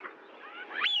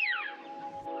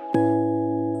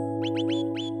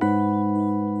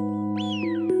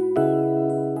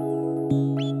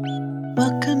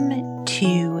Welcome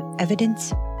to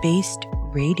Evidence-Based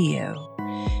Radio.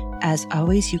 As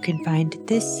always, you can find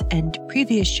this and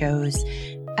previous shows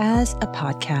as a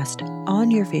podcast on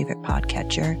your favorite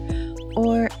podcatcher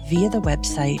or via the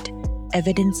website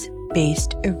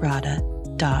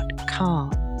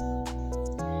evidencebasederrata.com.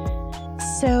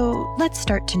 So let's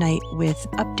start tonight with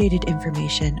updated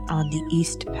information on the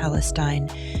East Palestine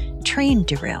train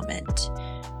derailment.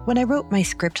 When I wrote my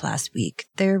script last week,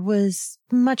 there was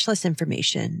much less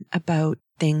information about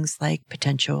things like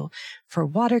potential for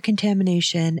water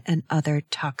contamination and other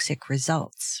toxic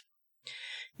results.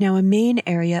 Now, a main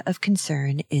area of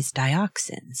concern is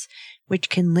dioxins, which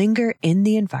can linger in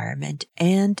the environment,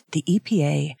 and the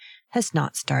EPA has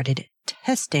not started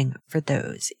testing for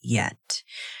those yet,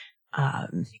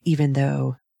 even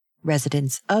though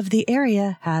residents of the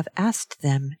area have asked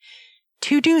them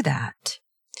to do that.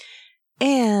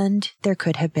 And there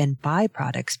could have been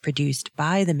byproducts produced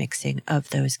by the mixing of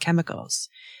those chemicals.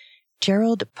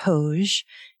 Gerald Poage,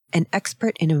 an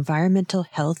expert in environmental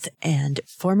health and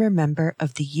former member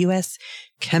of the U.S.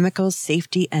 Chemical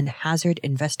Safety and Hazard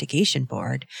Investigation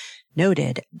Board,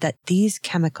 noted that these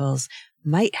chemicals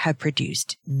might have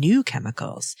produced new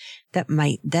chemicals that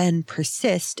might then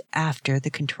persist after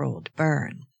the controlled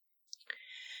burn.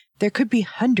 There could be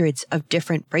hundreds of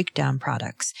different breakdown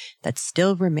products that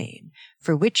still remain,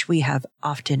 for which we have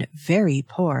often very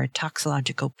poor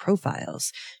toxicological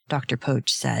profiles, Dr. Poage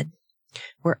said.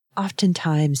 We're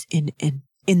oftentimes in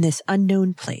this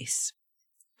unknown place.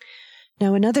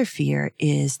 Now, another fear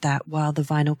is that while the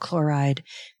vinyl chloride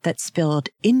that spilled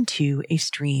into a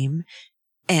stream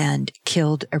and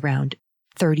killed around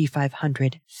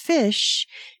 3,500 fish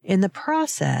in the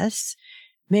process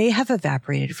may have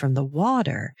evaporated from the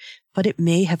water, but it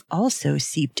may have also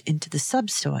seeped into the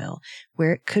subsoil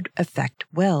where it could affect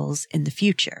wells in the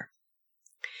future.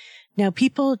 Now,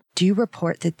 people do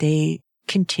report that they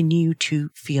continue to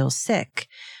feel sick,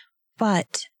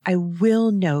 but I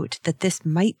will note that this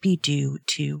might be due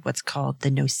to what's called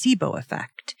the nocebo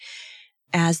effect,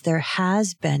 as there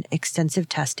has been extensive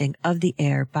testing of the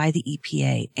air by the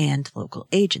EPA and local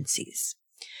agencies.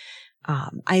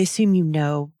 I assume you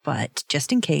know, but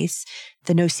just in case,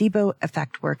 the nocebo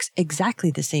effect works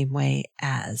exactly the same way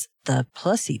as the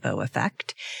placebo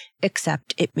effect,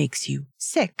 except it makes you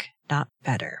sick, not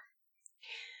better.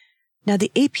 Now,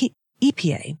 the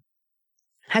EPA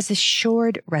has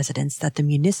assured residents that the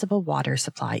municipal water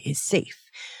supply is safe,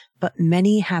 but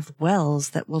many have wells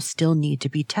that will still need to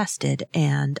be tested,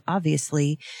 and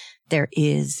obviously there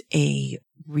is a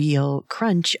real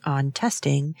crunch on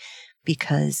testing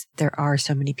because there are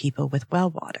so many people with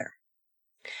well water.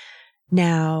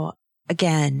 Now,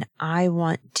 again, I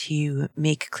want to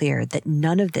make clear that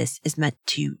none of this is meant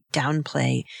to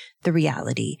downplay the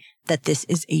reality that this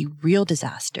is a real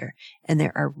disaster and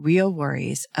there are real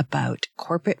worries about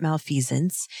corporate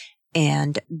malfeasance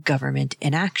and government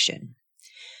inaction.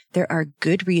 There are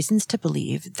good reasons to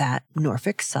believe that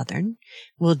Norfolk Southern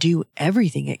will do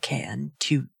everything it can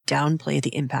to downplay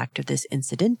the impact of this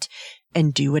incident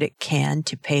and do what it can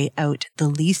to pay out the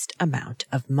least amount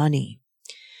of money.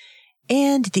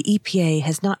 And the EPA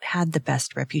has not had the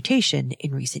best reputation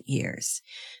in recent years,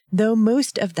 though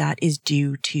most of that is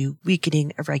due to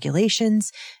weakening of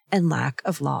regulations and lack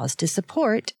of laws to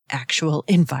support actual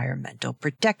environmental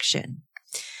protection.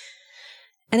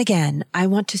 And again, I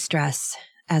want to stress,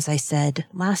 as I said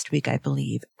last week, I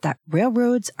believe, that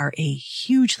railroads are a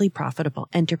hugely profitable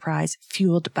enterprise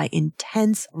fueled by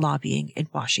intense lobbying in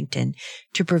Washington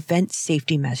to prevent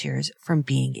safety measures from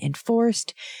being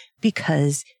enforced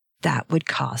because that would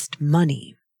cost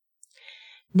money.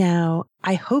 Now,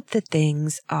 I hope that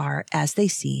things are as they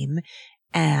seem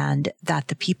and that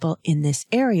the people in this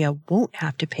area won't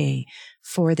have to pay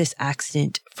for this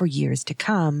accident for years to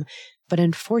come. But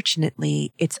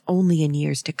unfortunately, it's only in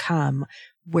years to come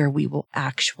where we will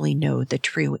actually know the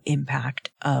true impact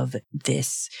of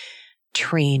this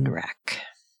train wreck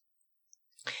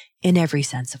in every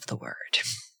sense of the word.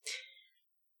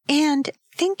 And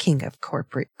thinking of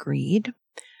corporate greed,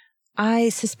 I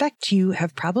suspect you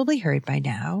have probably heard by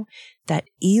now that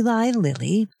Eli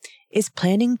Lilly is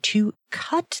planning to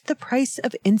cut the price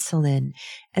of insulin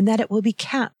and that it will be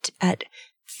capped at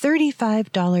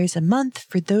 $35 a month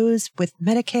for those with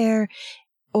Medicare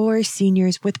or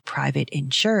seniors with private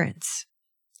insurance.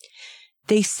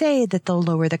 They say that they'll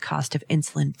lower the cost of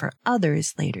insulin for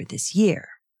others later this year.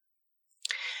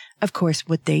 Of course,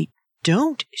 what they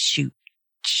don't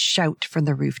shout from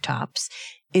the rooftops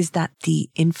is that the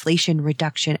Inflation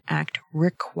Reduction Act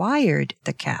required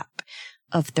the cap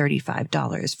of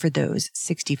 $35 for those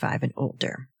 65 and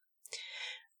older.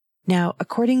 Now,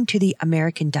 according to the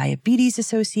American Diabetes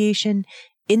Association,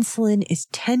 insulin is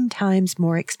 10 times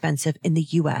more expensive in the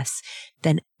U.S.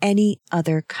 than any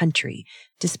other country,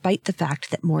 despite the fact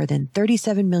that more than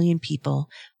 37 million people,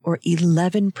 or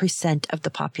 11% of the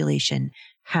population,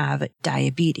 have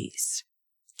diabetes.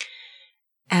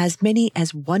 As many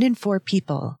as 1 in 4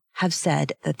 people have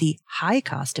said that the high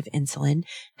cost of insulin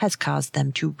has caused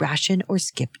them to ration or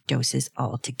skip doses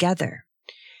altogether.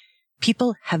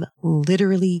 People have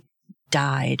literally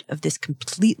died of this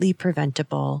completely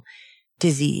preventable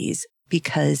disease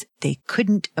because they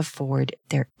couldn't afford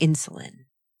their insulin.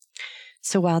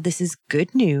 So while this is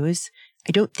good news,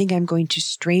 I don't think I'm going to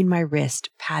strain my wrist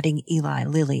patting Eli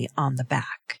Lilly on the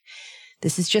back.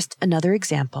 This is just another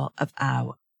example of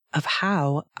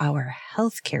how our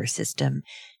healthcare system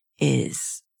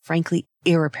is, frankly,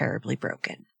 irreparably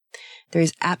broken. There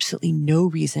is absolutely no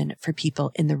reason for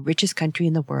people in the richest country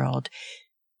in the world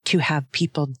to have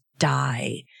people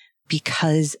die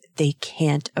because they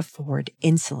can't afford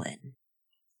insulin.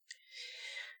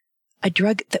 A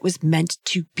drug that was meant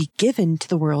to be given to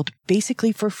the world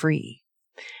basically for free.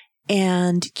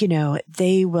 And,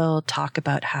 they will talk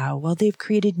about how, well, they've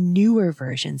created newer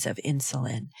versions of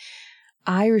insulin.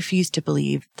 I refuse to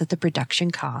believe that the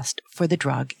production cost for the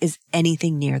drug is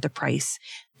anything near the price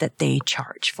that they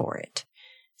charge for it.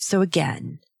 So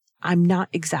again, I'm not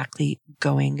exactly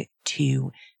going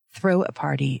to throw a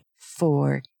party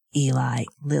for Eli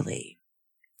Lilly.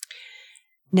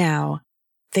 Now,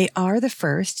 they are the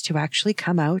first to actually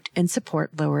come out and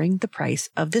support lowering the price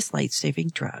of this life-saving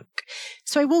drug.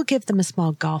 So I will give them a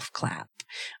small golf clap.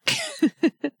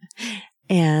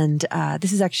 And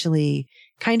this is actually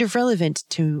kind of relevant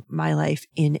to my life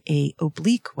in a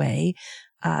oblique way,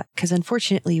 because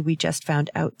unfortunately we just found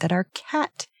out that our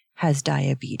cat has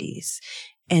diabetes.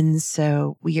 And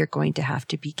so we are going to have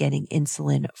to be getting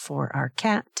insulin for our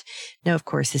cat. Now, of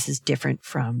course, this is different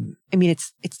from,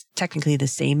 it's technically the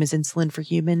same as insulin for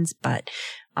humans, but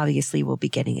obviously we'll be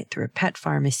getting it through a pet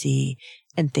pharmacy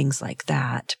and things like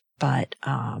that. But,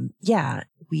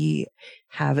 we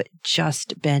have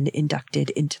just been inducted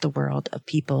into the world of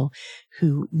people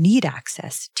who need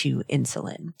access to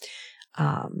insulin.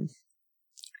 I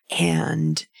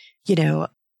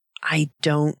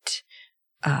don't,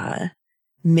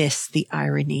 miss the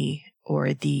irony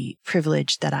or the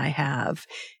privilege that I have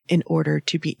in order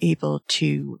to be able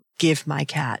to give my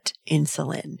cat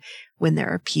insulin when there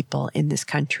are people in this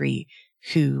country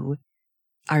who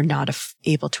are not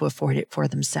able to afford it for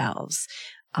themselves.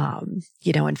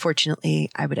 Unfortunately,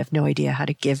 I would have no idea how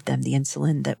to give them the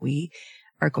insulin that we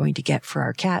are going to get for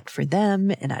our cat for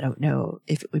them. And I don't know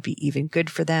if it would be even good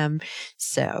for them.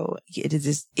 So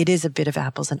it is a bit of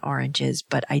apples and oranges,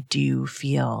 but I do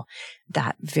feel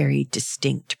that very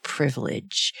distinct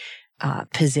privilege,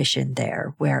 position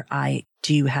there where I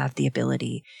do have the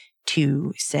ability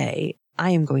to say,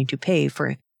 I am going to pay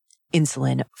for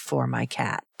insulin for my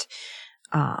cat.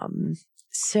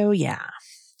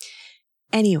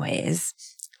 Anyways,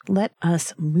 let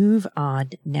us move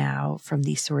on now from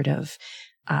the sort of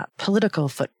political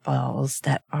footballs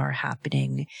that are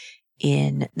happening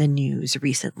in the news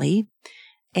recently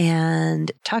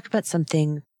and talk about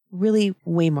something really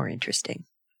way more interesting.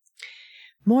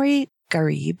 Maury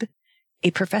Gharib,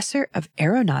 a professor of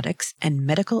aeronautics and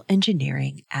medical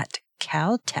engineering at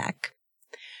Caltech,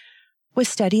 was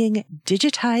studying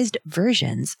digitized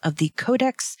versions of the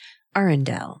Codex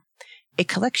Arundel, a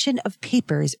collection of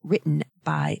papers written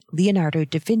by Leonardo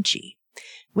da Vinci,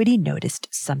 when he noticed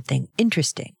something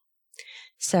interesting: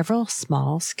 several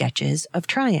small sketches of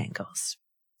triangles.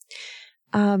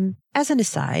 As an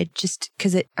aside, just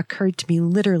because it occurred to me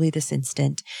literally this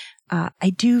instant, I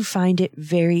do find it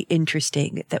very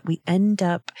interesting that we end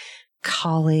up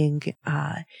calling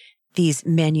these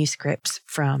manuscripts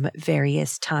from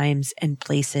various times and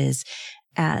places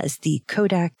as the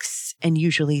codex and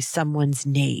usually someone's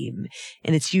name.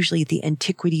 And it's usually the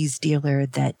antiquities dealer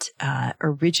that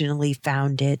originally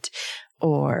found it,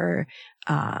 or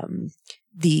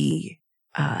the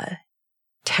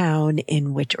town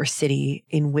in which, or city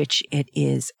in which it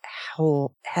is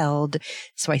held.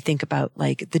 So I think about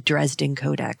like the Dresden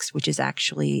Codex, which is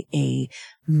actually a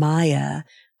Maya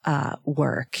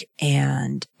work.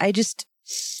 And I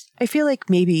feel like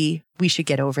maybe we should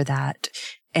get over that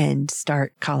and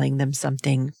start calling them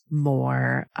something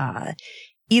more,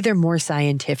 either more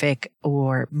scientific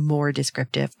or more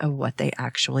descriptive of what they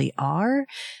actually are.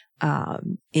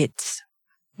 It's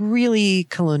really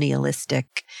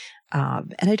colonialistic,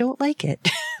 and I don't like it.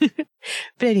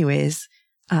 But anyways,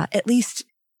 at least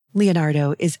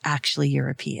Leonardo is actually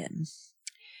European.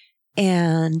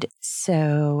 And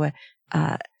so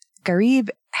Gharib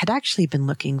had actually been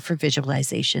looking for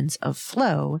visualizations of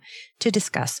flow to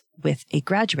discuss with a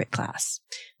graduate class,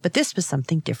 but this was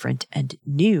something different and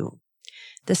new.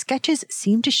 The sketches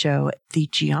seemed to show the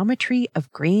geometry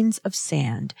of grains of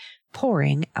sand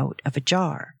pouring out of a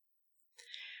jar.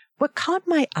 What caught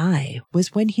my eye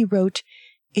was when he wrote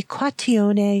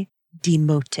Equazione di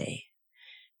mote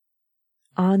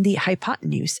on the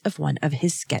hypotenuse of one of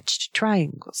his sketched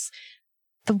triangles,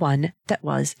 the one that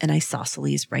was an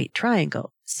isosceles right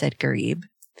triangle, said Gharib,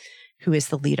 who is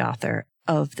the lead author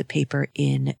of the paper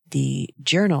in the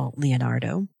journal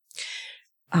Leonardo.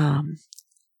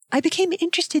 I became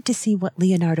interested to see what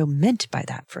Leonardo meant by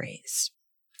that phrase,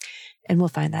 and we'll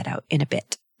find that out in a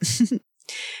bit.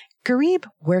 Gharib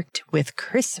worked with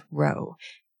Chris Rowe,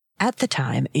 at the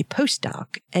time a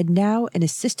postdoc and now an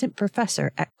assistant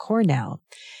professor at Cornell,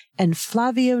 and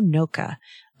Flavio Noca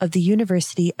of the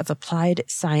University of Applied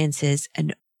Sciences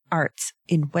and Arts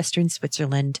in Western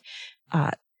Switzerland,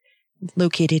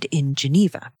 located in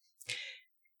Geneva.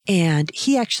 And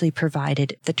he actually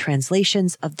provided the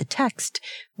translations of the text,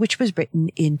 which was written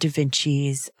in Da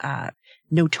Vinci's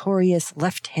notorious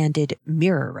left-handed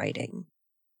mirror writing.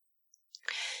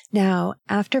 Now,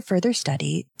 after further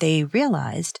study, they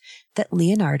realized that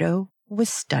Leonardo was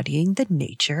studying the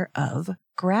nature of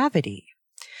gravity.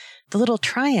 The little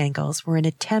triangles were an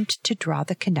attempt to draw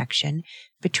the connection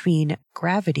between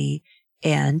gravity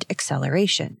and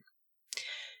acceleration.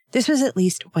 This was at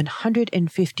least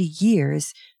 150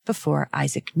 years before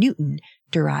Isaac Newton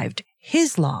derived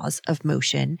his laws of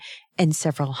motion and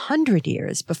several hundred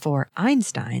years before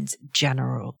Einstein's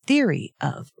general theory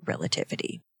of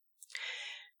relativity.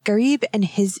 Gharib and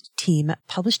his team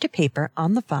published a paper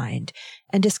on the find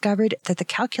and discovered that the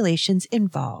calculations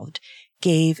involved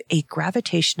gave a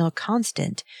gravitational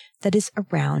constant that is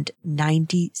around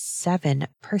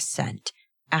 97%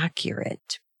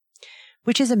 accurate,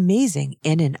 which is amazing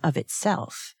in and of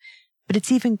itself. But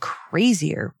it's even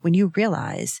crazier when you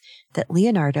realize that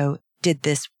Leonardo did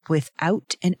this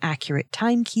without an accurate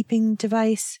timekeeping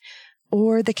device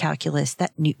or the calculus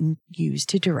that Newton used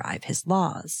to derive his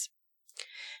laws.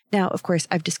 Now, of course,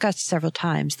 I've discussed several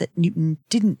times that Newton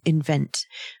didn't invent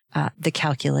the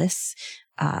calculus,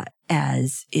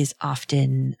 as is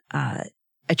often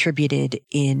attributed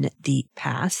in the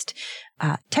past.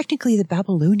 Technically, the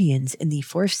Babylonians in the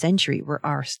 4th century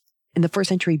in the 4th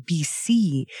century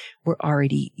BC were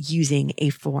already using a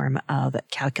form of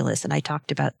calculus, and I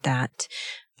talked about that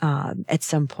at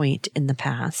some point in the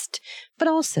past. But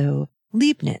also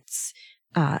Leibniz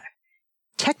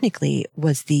technically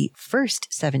was the first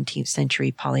 17th century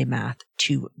polymath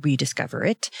to rediscover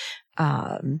it.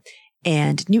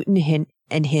 And Newton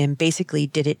and him basically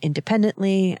did it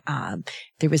independently.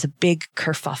 There was a big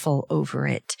kerfuffle over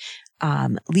it.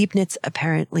 Leibniz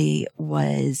apparently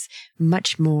was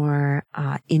much more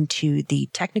into the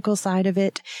technical side of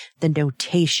it, the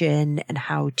notation and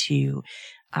how to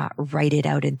write it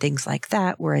out and things like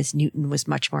that, whereas Newton was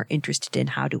much more interested in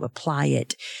how to apply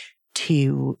it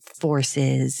to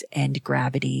forces and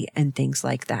gravity and things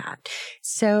like that.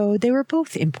 So they were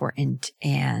both important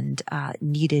and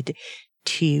needed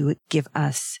to give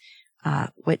us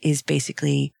what is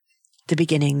basically the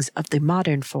beginnings of the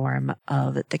modern form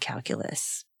of the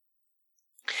calculus.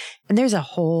 And there's a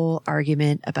whole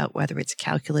argument about whether it's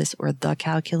calculus or the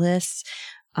calculus.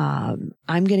 I'm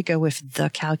going to go with the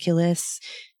calculus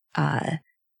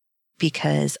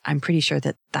because I'm pretty sure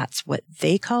that that's what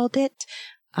they called it.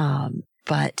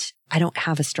 But I don't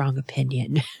have a strong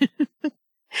opinion.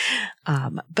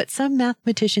 But some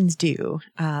mathematicians do.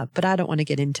 But I don't want to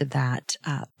get into that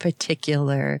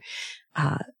particular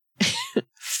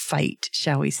fight,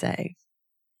 shall we say.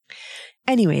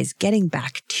 Anyways, getting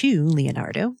back to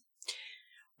Leonardo,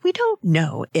 we don't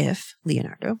know if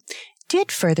Leonardo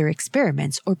did further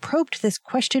experiments or probed this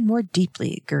question more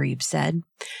deeply, Gharib said,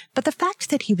 but the fact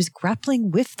that he was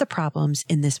grappling with the problems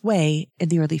in this way in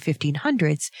the early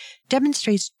 1500s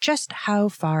demonstrates just how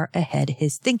far ahead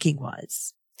his thinking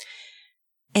was.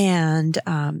 And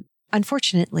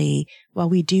unfortunately, while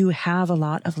we do have a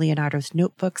lot of Leonardo's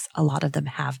notebooks, a lot of them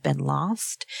have been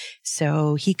lost.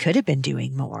 So he could have been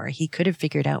doing more. He could have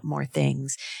figured out more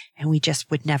things, and we just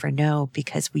would never know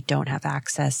because we don't have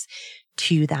access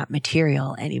to that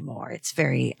material anymore. It's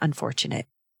very unfortunate.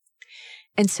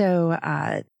 And so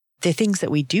the things that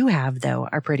we do have, though,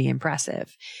 are pretty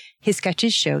impressive. His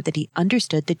sketches show that he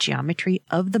understood the geometry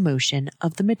of the motion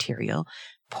of the material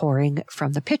pouring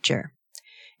from the pitcher.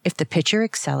 If the pitcher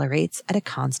accelerates at a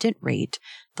constant rate,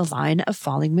 the line of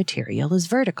falling material is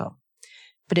vertical.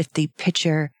 But if the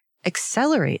pitcher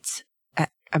accelerates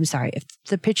if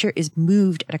the picture is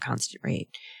moved at a constant rate,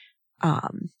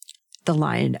 the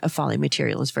line of falling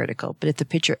material is vertical. But if the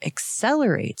picture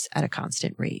accelerates at a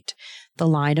constant rate, the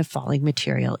line of falling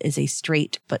material is a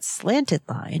straight but slanted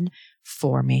line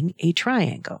forming a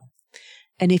triangle.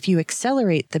 And if you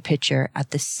accelerate the picture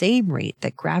at the same rate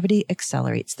that gravity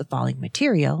accelerates the falling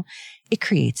material, it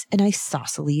creates an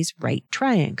isosceles right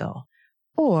triangle,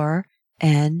 or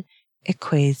an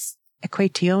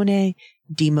equatione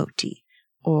di moti,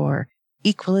 or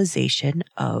equalization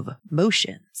of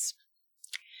motions.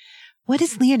 What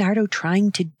is Leonardo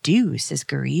trying to do, says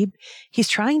Garib? He's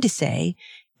trying to say,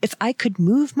 if I could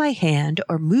move my hand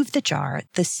or move the jar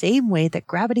the same way that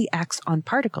gravity acts on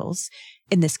particles,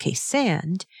 in this case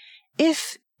sand,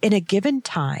 if in a given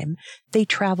time they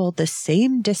travel the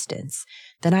same distance,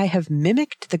 then I have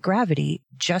mimicked the gravity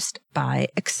just by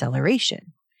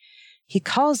acceleration. He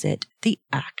calls it the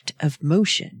act of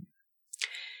motion.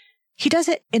 He does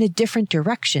it in a different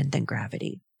direction than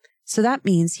gravity. So that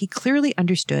means he clearly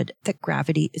understood that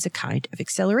gravity is a kind of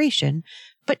acceleration,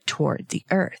 but toward the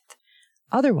Earth.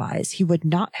 Otherwise, he would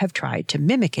not have tried to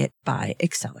mimic it by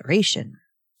acceleration.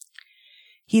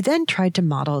 He then tried to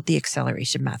model the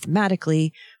acceleration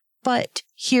mathematically, but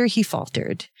here he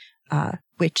faltered,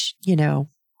 which,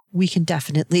 we can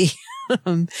definitely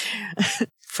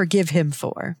forgive him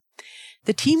for.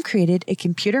 The team created a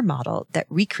computer model that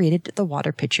recreated the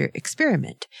water pitcher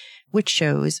experiment, which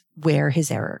shows where his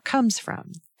error comes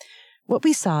from. What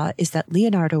we saw is that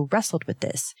Leonardo wrestled with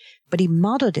this, but he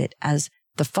modeled it as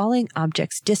the falling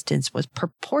object's distance was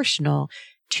proportional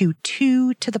to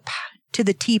 2 to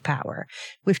the t power,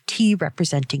 with t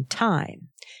representing time,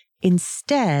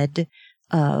 instead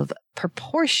of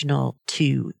proportional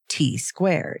to t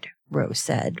squared, Rose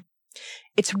said.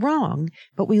 It's wrong,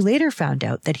 but we later found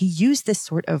out that he used this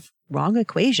sort of wrong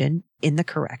equation in the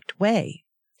correct way.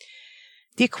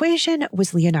 The equation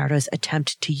was Leonardo's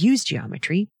attempt to use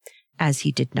geometry, as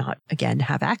he did not, again,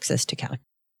 have access to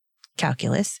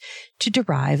calculus, to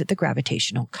derive the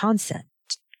gravitational constant.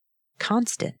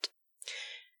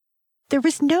 There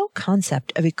was no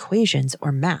concept of equations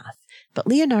or math, but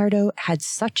Leonardo had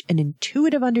such an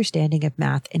intuitive understanding of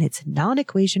math in its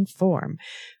non-equation form,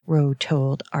 Rowe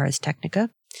told Ars Technica.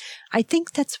 I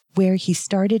think that's where he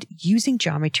started using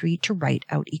geometry to write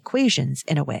out equations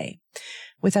in a way.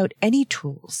 Without any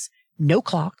tools, no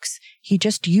clocks, he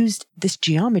just used this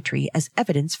geometry as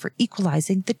evidence for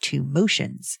equalizing the two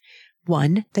motions.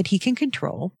 One that he can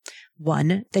control,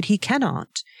 one that he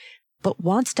cannot, but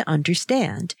wants to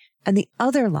understand, and the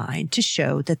other line to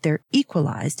show that they're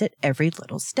equalized at every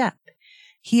little step.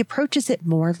 He approaches it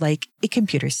more like a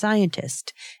computer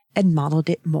scientist and modeled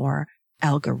it more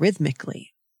algorithmically.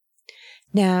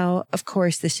 Now, of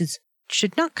course, this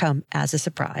should not come as a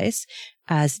surprise,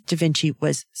 as Da Vinci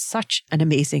was such an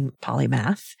amazing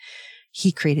polymath.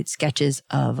 He created sketches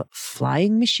of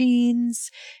flying machines,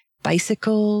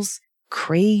 bicycles,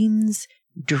 cranes,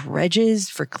 dredges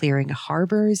for clearing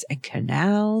harbors and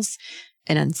canals,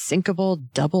 an unsinkable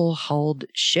double-hulled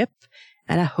ship,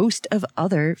 and a host of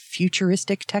other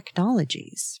futuristic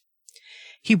technologies.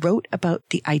 He wrote about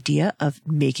the idea of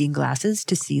making glasses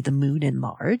to see the moon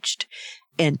enlarged,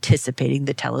 anticipating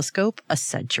the telescope a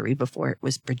century before it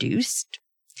was produced.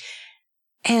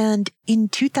 And in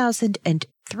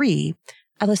 2003,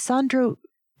 Alessandro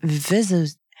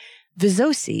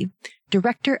Vizzosi,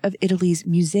 director of Italy's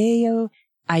Museo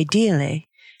Ideale,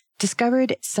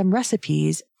 discovered some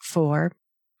recipes for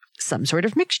some sort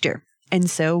of mixture. And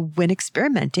so when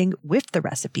experimenting with the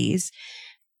recipes,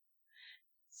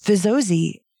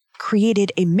 Vizzosi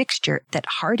created a mixture that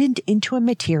hardened into a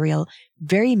material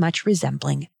very much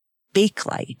resembling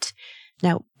bakelite.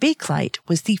 Now, bakelite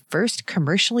was the first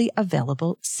commercially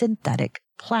available synthetic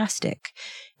plastic,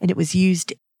 and it was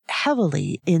used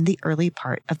heavily in the early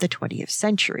part of the 20th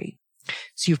century.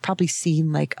 So you've probably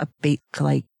seen like a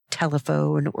bakelite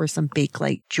telephone or some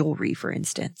bakelite jewelry, for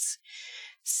instance.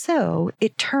 So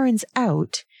it turns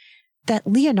out that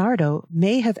Leonardo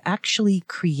may have actually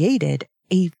created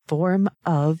a form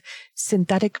of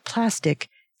synthetic plastic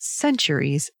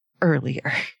centuries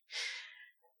earlier.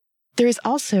 There is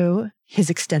also his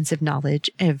extensive knowledge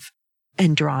of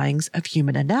and drawings of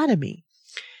human anatomy.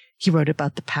 He wrote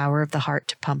about the power of the heart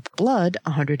to pump blood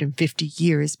 150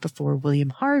 years before William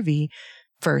Harvey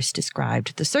first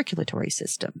described the circulatory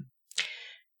system.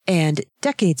 And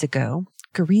decades ago,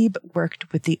 Garib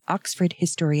worked with the Oxford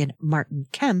historian Martin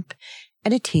Kemp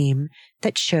and a team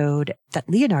that showed that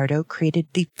Leonardo created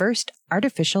the first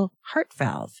artificial heart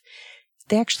valve.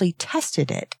 They actually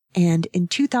tested it, and in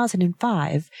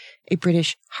 2005, a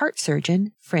British heart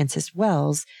surgeon, Francis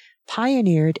Wells,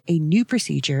 pioneered a new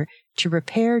procedure to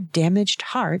repair damaged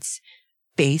hearts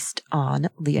based on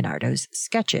Leonardo's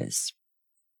sketches.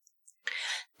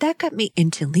 That got me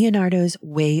into Leonardo's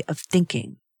way of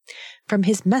thinking. From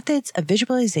his methods of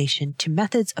visualization to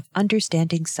methods of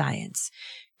understanding science,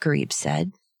 Gharib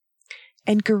said.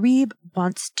 And Gharib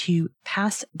wants to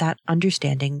pass that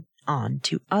understanding on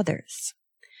to others.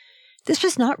 This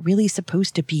was not really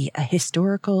supposed to be a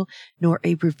historical nor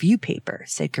a review paper,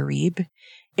 said Gharib.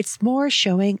 It's more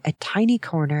showing a tiny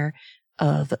corner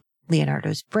of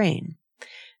Leonardo's brain.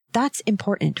 That's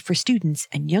important for students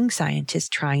and young scientists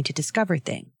trying to discover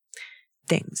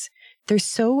things. There's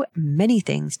so many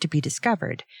things to be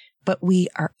discovered, but we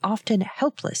are often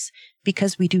helpless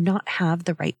because we do not have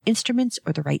the right instruments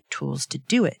or the right tools to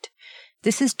do it.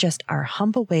 This is just our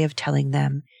humble way of telling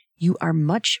them, you are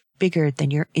much bigger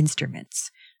than your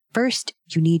instruments. First,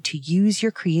 you need to use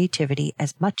your creativity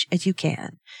as much as you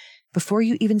can before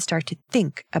you even start to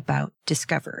think about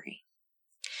discovery.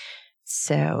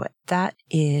 So that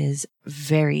is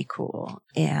very cool.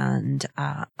 And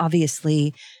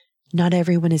obviously, not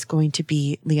everyone is going to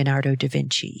be Leonardo da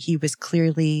Vinci. He was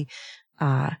clearly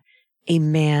a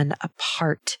man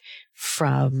apart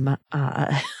from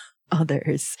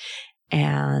others.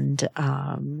 And,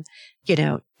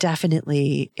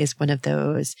 definitely is one of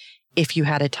those, if you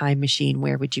had a time machine,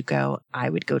 where would you go? I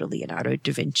would go to Leonardo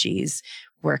da Vinci's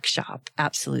workshop.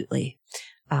 Absolutely.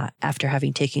 After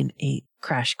having taken a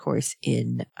crash course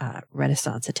in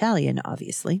Renaissance Italian,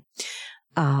 obviously.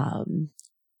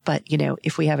 But,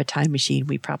 if we have a time machine,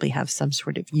 we probably have some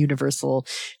sort of universal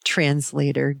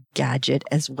translator gadget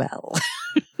as well.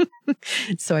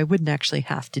 So I wouldn't actually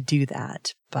have to do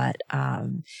that. But,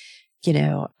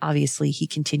 obviously he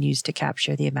continues to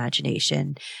capture the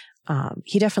imagination.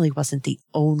 He definitely wasn't the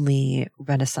only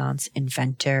Renaissance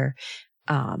inventor.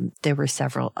 There were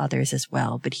several others as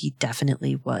well, but he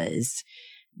definitely was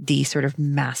the sort of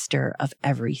master of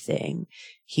everything.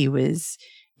 He was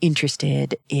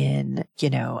interested in,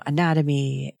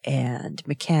 anatomy and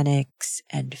mechanics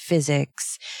and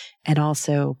physics, and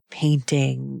also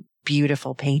painting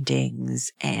beautiful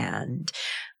paintings and,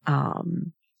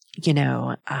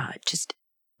 just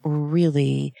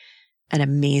really an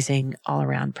amazing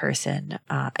all-around person.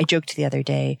 I joked the other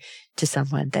day to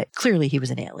someone that clearly he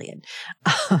was an alien.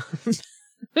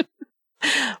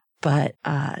 But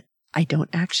I don't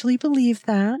actually believe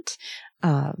that.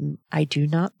 I do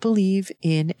not believe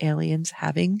in aliens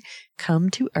having come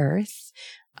to Earth.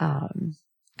 I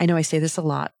know I say this a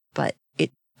lot, but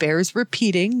it bears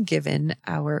repeating given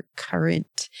our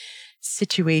current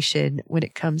situation when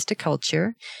it comes to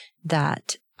culture,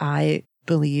 that I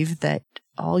believe that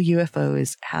all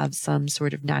UFOs have some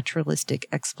sort of naturalistic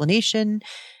explanation,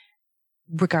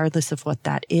 regardless of what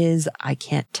that is. I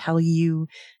can't tell you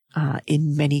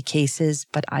in many cases,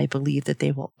 but I believe that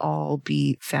they will all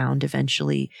be found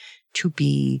eventually to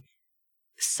be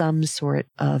some sort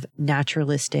of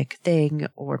naturalistic thing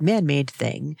or man-made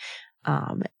thing.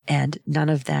 And none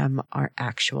of them are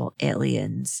actual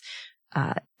aliens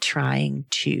trying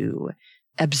to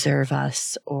observe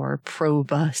us or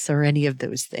probe us or any of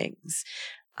those things.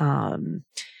 I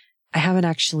haven't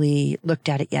actually looked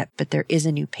at it yet, but there is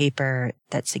a new paper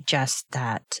that suggests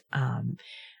that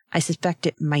I suspect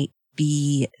it might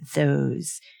be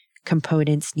those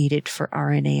components needed for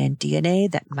RNA and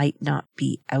DNA that might not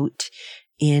be out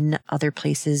in other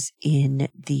places in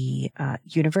the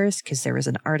universe, because there was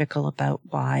an article about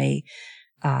why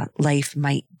life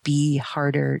might be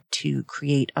harder to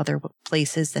create other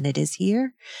places than it is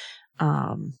here.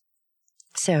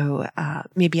 So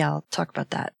maybe I'll talk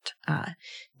about that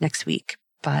next week.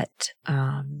 But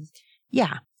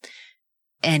yeah.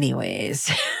 Anyways,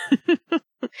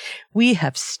 we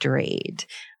have strayed.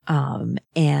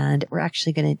 And we're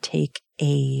actually going to take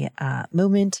a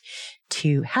moment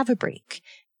to have a break.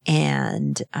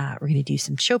 And we're going to do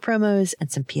some show promos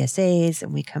and some PSAs.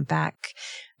 And we come back,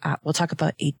 we'll talk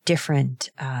about a different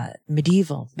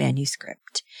medieval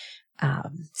manuscript.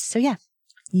 So yeah,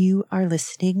 you are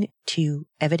listening to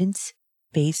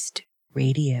Evidence-Based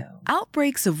Radio.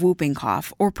 Outbreaks of whooping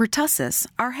cough, or pertussis,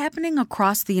 are happening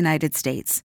across the United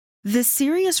States. This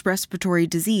serious respiratory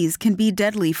disease can be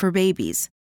deadly for babies.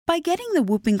 By getting the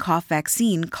whooping cough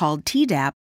vaccine, called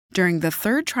Tdap, during the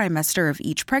third trimester of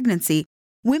each pregnancy,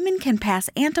 women can pass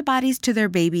antibodies to their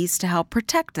babies to help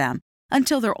protect them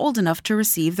until they're old enough to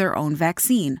receive their own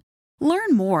vaccine.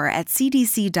 Learn more at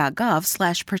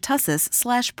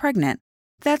cdc.gov/pertussis/pregnant.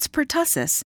 That's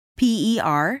pertussis,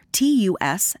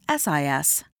 PERTUSSIS.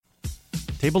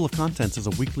 Table of Contents is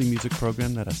a weekly music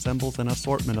program that assembles an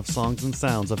assortment of songs and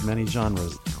sounds of many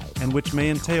genres, and which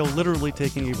may entail literally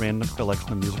taking a random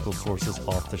collection of musical sources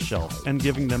off the shelf and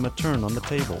giving them a turn on the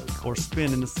table, or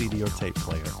spin in a CD or tape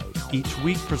player. Each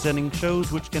week presenting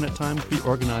shows which can at times be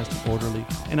organized and orderly,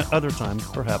 and at other times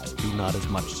perhaps be not as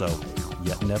much so,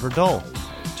 yet never dull.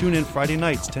 Tune in Friday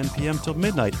nights, 10 p.m. till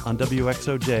midnight on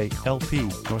WXOJ LP,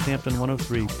 Northampton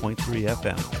 103.3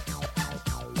 FM.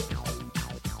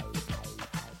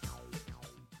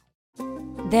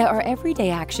 There are everyday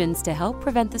actions to help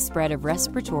prevent the spread of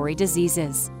respiratory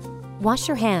diseases. Wash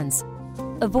your hands.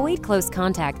 Avoid close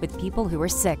contact with people who are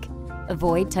sick.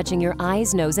 Avoid touching your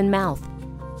eyes, nose, and mouth.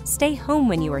 Stay home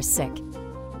when you are sick.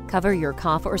 Cover your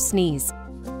cough or sneeze.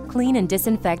 Clean and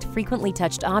disinfect frequently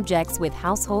touched objects with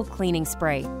household cleaning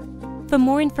spray. For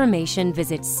more information,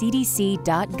 visit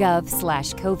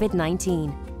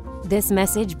cdc.gov/COVID-19. This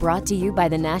message brought to you by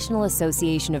the National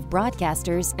Association of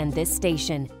Broadcasters and this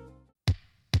station.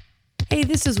 Hey,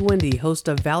 this is Wendy, host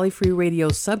of Valley Free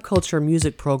Radio's Subculture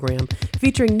Music Program,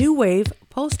 featuring new wave,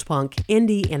 post-punk,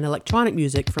 indie, and electronic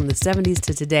music from the 70s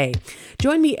to today.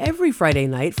 Join me every Friday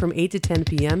night from 8 to 10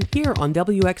 p.m. here on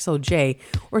WXOJ,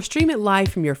 or stream it live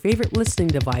from your favorite listening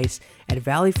device at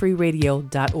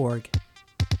valleyfreeradio.org.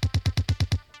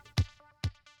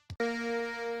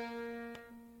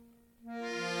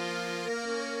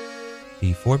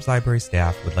 The Forbes Library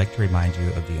staff would like to remind you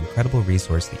of the incredible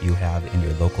resource that you have in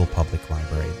your local public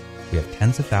library. We have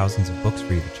tens of thousands of books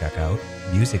for you to check out,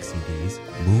 music CDs,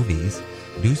 movies,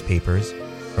 newspapers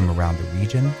from around the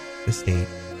region, the state,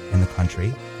 and the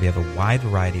country. We have a wide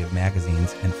variety of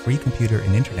magazines and free computer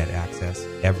and internet access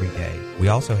every day. We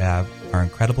also have our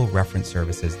incredible reference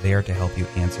services there to help you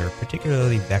answer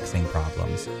particularly vexing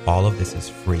problems. All of this is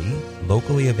free,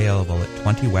 locally available at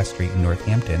 20 West Street in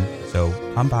Northampton, so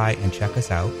come by and check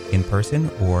us out in person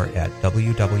or at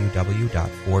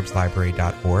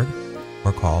www.forbeslibrary.org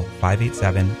or call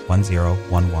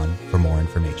 587-1011 for more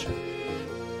information.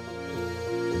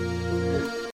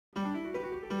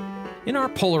 In our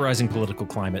polarizing political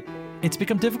climate, it's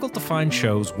become difficult to find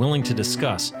shows willing to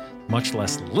discuss, much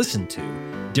less listen to,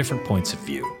 different points of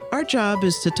view. Our job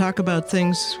is to talk about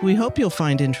things we hope you'll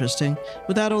find interesting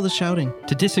without all the shouting.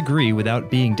 To disagree without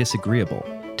being disagreeable.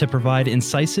 To provide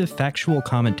incisive, factual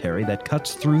commentary that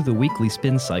cuts through the weekly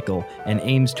spin cycle and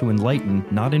aims to enlighten,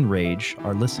 not enrage,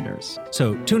 our listeners.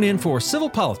 So tune in for Civil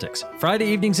Politics, Friday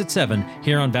evenings at 7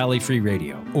 here on Valley Free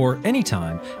Radio, or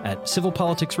anytime at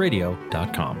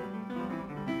civilpoliticsradio.com.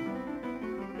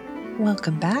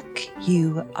 Welcome back.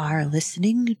 You are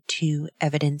listening to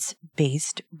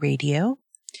Evidence-Based Radio.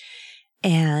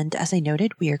 And as I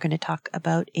noted, we are going to talk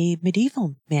about a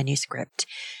medieval manuscript.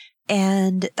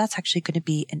 And that's actually going to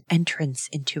be an entrance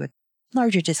into a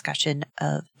larger discussion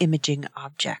of imaging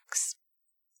objects.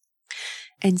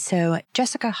 And so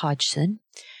Jessica Hodgson,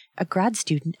 a grad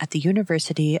student at the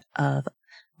University of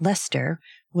Leicester,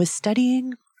 was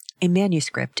studying a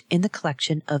manuscript in the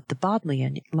collection of the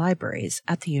Bodleian Libraries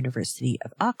at the University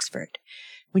of Oxford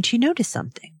when she noticed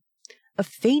something, a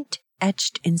faint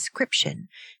etched inscription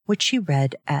which she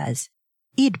read as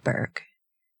Eadburh,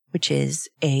 which is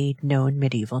a known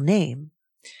medieval name.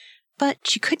 But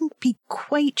she couldn't be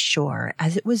quite sure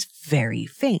as it was very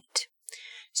faint.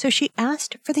 So she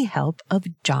asked for the help of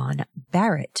John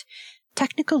Barrett,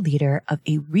 technical leader of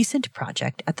a recent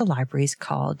project at the libraries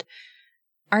called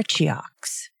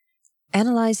Archeox,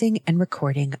 Analyzing and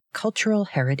Recording Cultural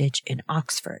Heritage in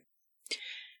Oxford.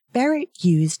 Barrett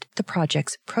used the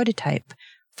project's prototype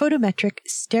photometric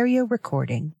stereo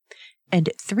recording and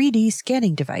 3D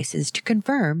scanning devices to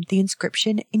confirm the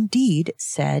inscription indeed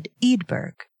said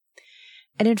Eadburh.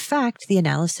 And in fact, the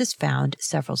analysis found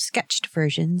several etched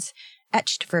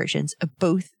versions of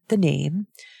both the name,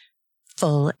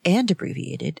 full and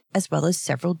abbreviated, as well as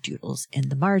several doodles in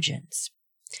the margins.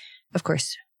 Of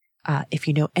course, if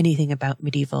you know anything about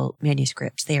medieval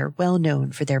manuscripts, they are well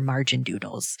known for their margin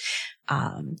doodles.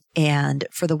 And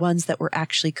for the ones that were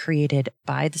actually created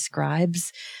by the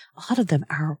scribes, a lot of them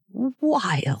are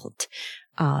wild.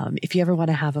 If you ever want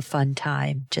to have a fun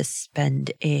time, just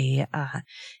spend a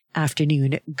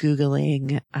afternoon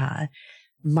Googling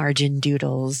margin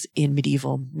doodles in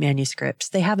medieval manuscripts.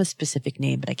 They have a specific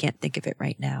name, but I can't think of it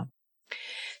right now.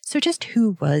 So just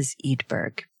who was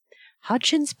Eadburh?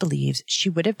 Hodgson believes she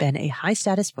would have been a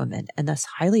high-status woman and thus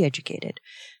highly educated,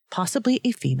 possibly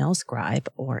a female scribe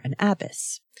or an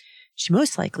abbess. She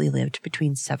most likely lived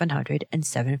between 700 and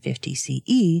 750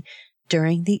 CE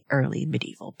during the early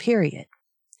medieval period.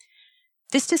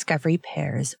 This discovery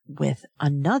pairs with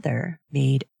another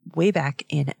made way back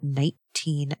in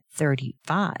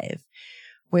 1935,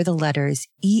 where the letters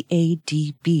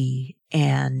EADB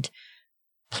and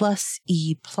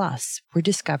 +E+ were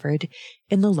discovered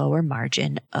in the lower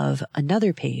margin of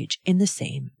another page in the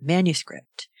same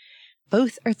manuscript.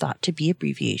 Both are thought to be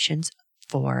abbreviations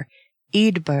for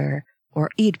Eadburh or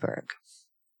Eadburh.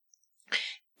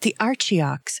 The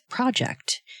Archeox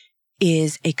project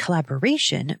is a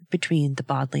collaboration between the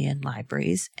Bodleian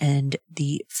Libraries and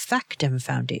the Factum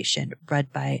Foundation, run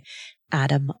by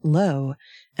Adam Lowe,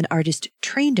 an artist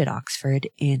trained at Oxford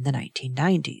in the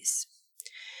 1990s.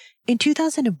 In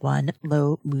 2001,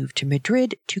 Lowe moved to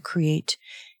Madrid to create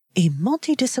a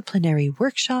multidisciplinary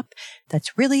workshop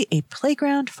that's really a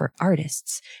playground for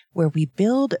artists, where we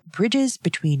build bridges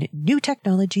between new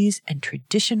technologies and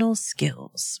traditional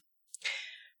skills.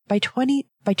 By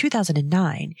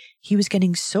 2009, he was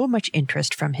getting so much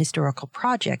interest from historical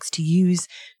projects to use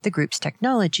the group's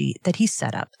technology that he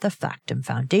set up the Factum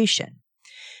Foundation.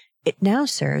 It now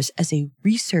serves as a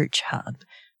research hub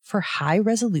for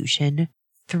high-resolution,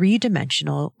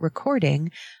 three-dimensional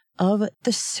recording of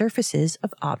the surfaces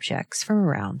of objects from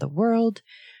around the world,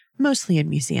 mostly in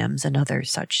museums and other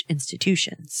such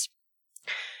institutions.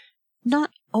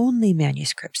 Not only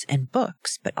manuscripts and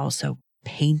books, but also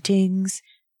paintings,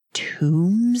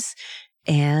 tombs,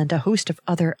 and a host of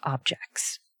other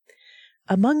objects.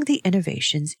 Among the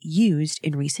innovations used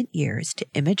in recent years to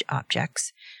image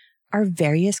objects are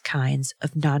various kinds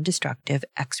of non-destructive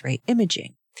X-ray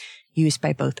imaging, used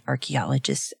by both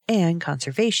archaeologists and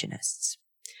conservationists.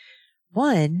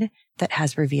 One that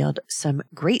has revealed some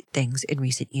great things in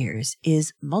recent years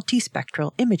is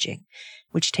multispectral imaging,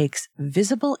 which takes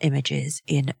visible images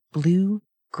in blue,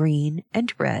 green,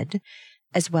 and red,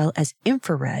 as well as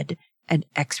infrared and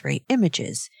X-ray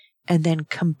images, and then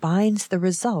combines the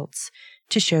results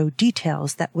to show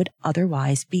details that would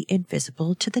otherwise be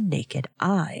invisible to the naked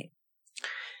eye.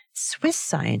 Swiss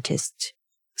scientists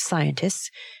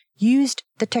used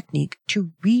the technique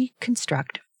to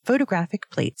reconstruct photographic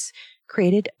plates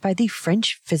created by the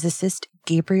French physicist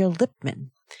Gabriel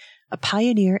Lippmann, a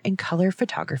pioneer in color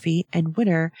photography and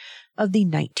winner of the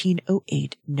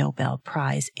 1908 Nobel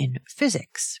Prize in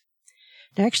Physics.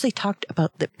 Now, I actually talked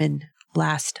about Lippmann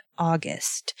last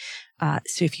August,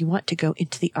 so if you want to go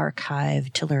into the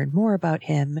archive to learn more about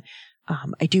him,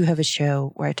 I do have a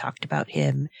show where I talked about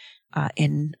him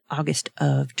in August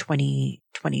of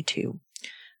 2022.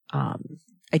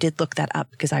 I did look that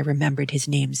up because I remembered his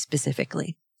name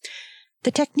specifically.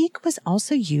 The technique was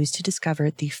also used to discover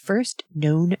the first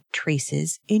known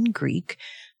traces in Greek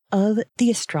of the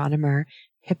astronomer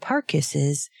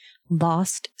Hipparchus's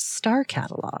lost star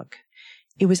catalog.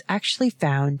 It was actually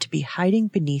found to be hiding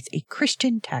beneath a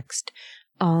Christian text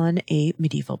on a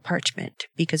medieval parchment,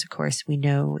 because, of course, we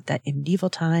know that in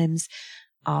medieval times,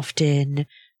 often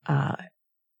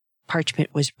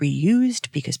parchment was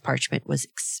reused because parchment was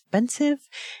expensive.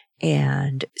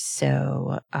 And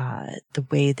so the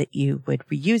way that you would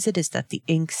reuse it is that the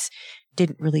inks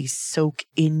didn't really soak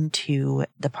into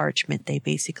the parchment. They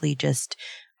basically just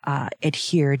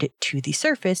adhered to the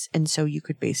surface. And so you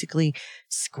could basically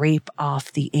scrape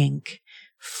off the ink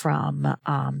from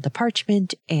the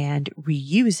parchment and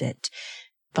reuse it.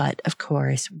 But of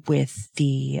course, with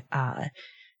the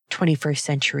 21st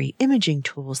century imaging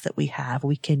tools that we have,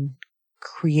 we can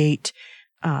create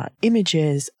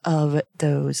images of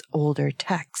those older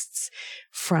texts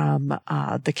from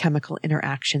the chemical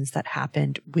interactions that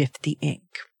happened with the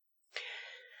ink.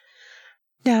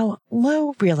 Now,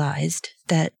 Lowe realized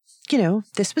that,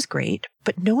 this was great,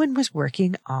 but no one was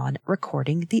working on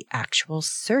recording the actual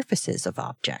surfaces of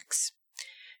objects.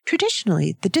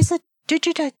 Traditionally, the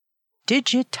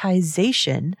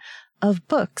digitization of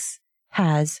books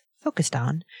has focused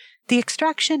on the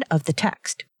extraction of the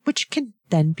text, which can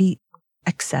then be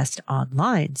accessed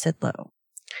online, said Lowe.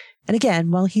 And again,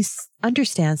 while he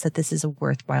understands that this is a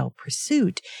worthwhile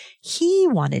pursuit, he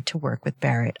wanted to work with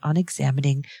Barrett on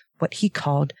examining what he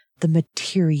called the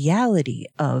materiality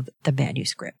of the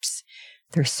manuscripts,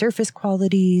 their surface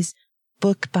qualities,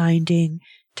 book binding,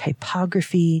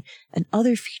 typography, and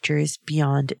other features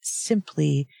beyond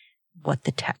simply what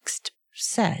the text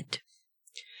said.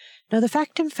 Now, the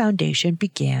Factum Foundation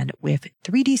began with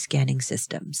 3D scanning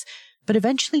systems, but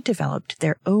eventually developed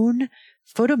their own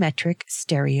photometric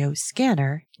stereo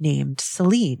scanner named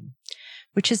Selene,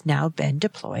 which has now been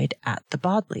deployed at the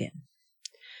Bodleian.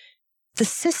 The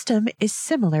system is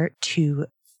similar to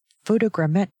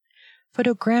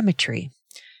photogrammetry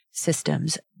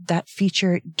systems that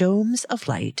feature domes of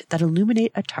light that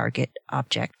illuminate a target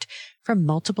object from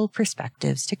multiple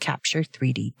perspectives to capture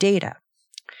 3D data.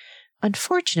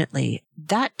 Unfortunately,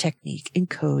 that technique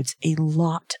encodes a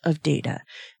lot of data,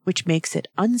 which makes it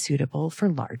unsuitable for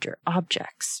larger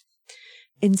objects.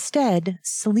 Instead,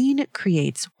 Celine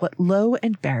creates what Lowe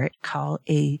and Barrett call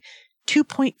a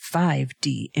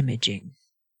 2.5D imaging.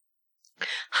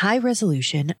 High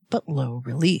resolution, but low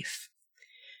relief.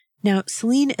 Now,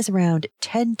 Celine is around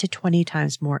 10 to 20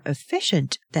 times more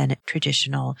efficient than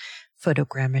traditional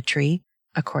photogrammetry,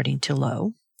 according to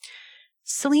Lowe.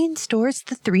 Celine stores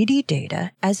the 3D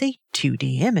data as a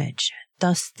 2D image,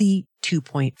 thus the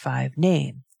 2.5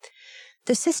 name.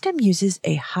 The system uses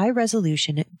a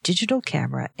high-resolution digital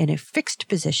camera in a fixed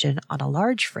position on a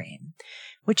large frame,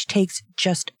 which takes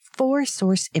just 4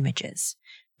 source images,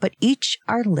 but each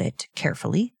are lit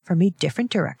carefully from a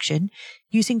different direction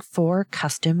using 4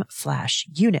 custom flash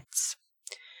units.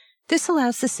 This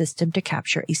allows the system to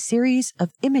capture a series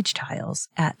of image tiles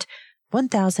at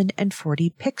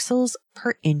 1040 pixels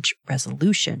per inch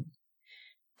resolution.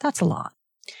 That's a lot.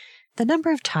 The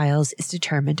number of tiles is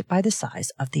determined by the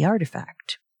size of the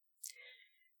artifact.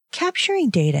 Capturing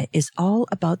data is all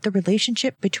about the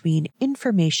relationship between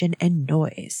information and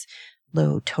noise,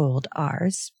 Lowe told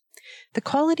Ars. The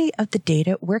quality of the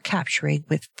data we're capturing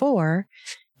with 4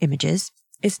 images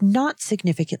is not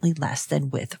significantly less than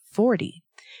with 40.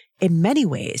 In many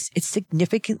ways, it's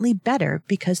significantly better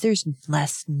because there's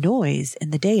less noise in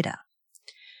the data.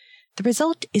 The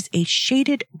result is a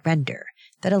shaded render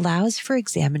that allows for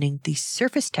examining the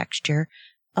surface texture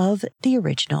of the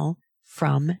original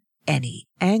from any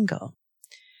angle.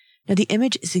 Now, the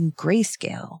image is in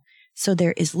grayscale, so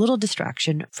there is little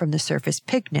distraction from the surface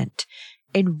pigment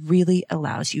and really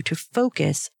allows you to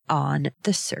focus on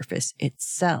the surface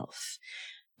itself.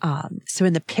 So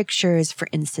in the pictures, for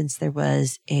instance, there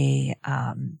was a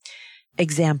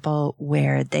example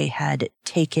where they had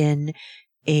taken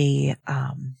a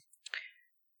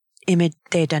image.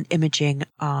 They had done imaging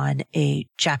on a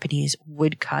Japanese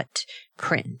woodcut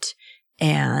print,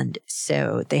 and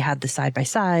so they had the side by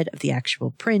side of the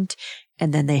actual print,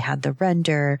 and then they had the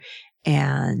render.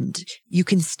 And you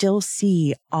can still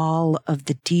see all of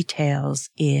the details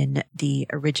in the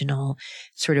original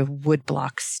sort of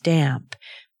woodblock stamp,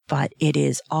 but it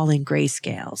is all in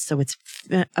grayscale. So it's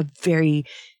a very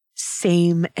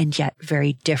same and yet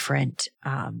very different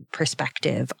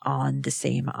perspective on the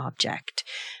same object.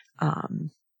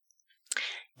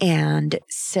 And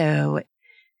so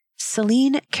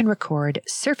Celine can record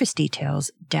surface details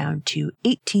down to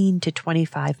 18 to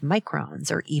 25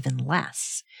 microns or even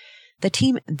less. The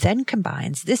team then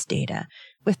combines this data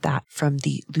with that from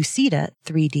the Lucida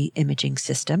 3D imaging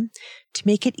system to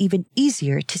make it even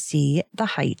easier to see the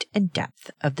height and depth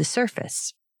of the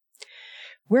surface.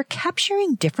 We're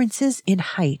capturing differences in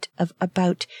height of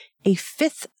about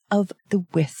 1/5 of the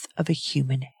width of a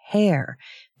human hair,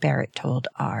 Barrett told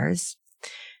Ars.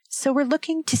 So we're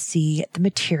looking to see the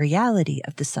materiality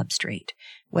of the substrate.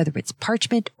 Whether it's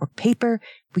parchment or paper,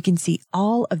 we can see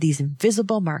all of these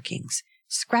invisible markings,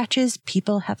 scratches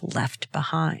people have left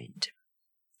behind.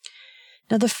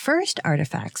 Now, the first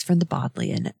artifacts from the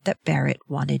Bodleian that Barrett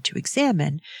wanted to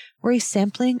examine were a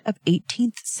sampling of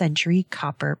 18th century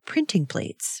copper printing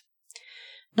plates.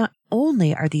 Not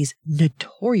only are these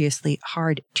notoriously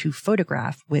hard to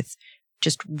photograph with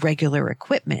just regular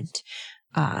equipment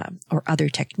or other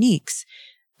techniques,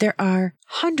 there are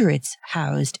hundreds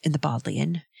housed in the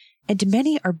Bodleian, and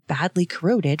many are badly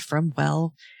corroded from,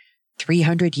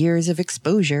 300 years of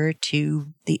exposure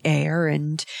to the air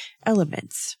and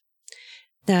elements.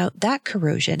 Now, that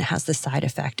corrosion has the side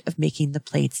effect of making the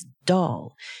plates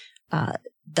dull.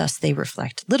 Thus, they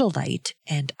reflect little light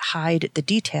and hide the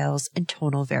details and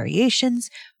tonal variations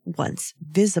once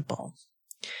visible.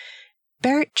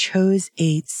 Barrett chose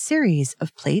a series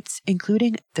of plates,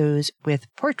 including those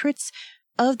with portraits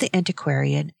of the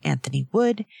antiquarian Anthony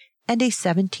Wood and a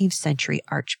 17th century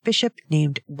archbishop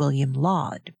named William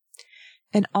Laud,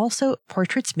 and also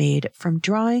portraits made from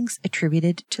drawings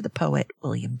attributed to the poet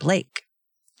William Blake.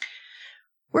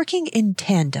 Working in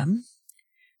tandem,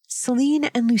 Celine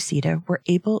and Lucida were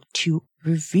able to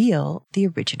reveal the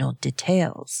original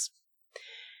details.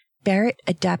 Barrett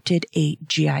adapted a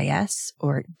GIS,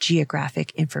 or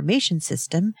Geographic Information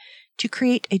System, to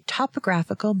create a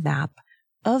topographical map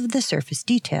of the surface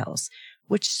details,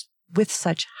 which with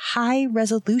such high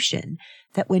resolution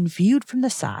that when viewed from the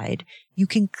side, you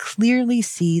can clearly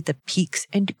see the peaks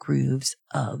and grooves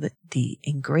of the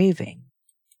engraving.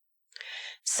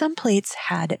 Some plates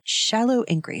had shallow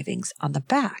engravings on the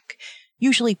back,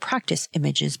 usually practice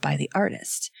images by the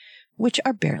artist, which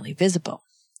are barely visible.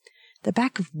 The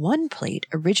back of one plate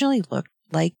originally looked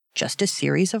like just a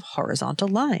series of horizontal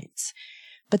lines,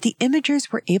 but the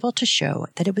imagers were able to show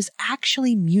that it was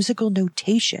actually musical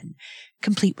notation,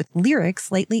 complete with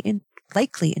lyrics likely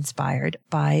inspired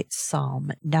by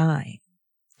Psalm 9.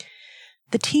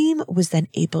 The team was then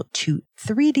able to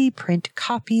 3D print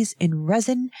copies in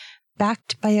resin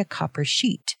backed by a copper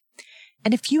sheet,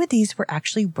 and a few of these were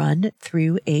actually run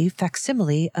through a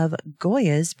facsimile of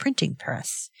Goya's printing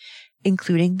press,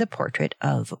 including the portrait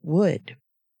of Wood.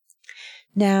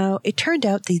 Now, it turned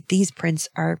out that these prints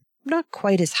are not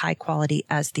quite as high quality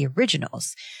as the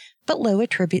originals, but Lowe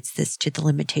attributes this to the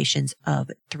limitations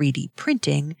of 3D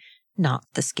printing, not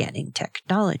the scanning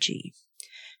technology.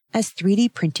 As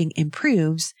 3D printing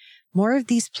improves, more of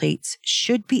these plates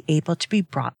should be able to be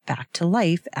brought back to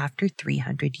life after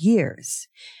 300 years.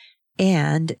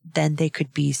 And then they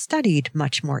could be studied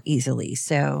much more easily.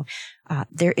 So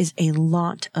there is a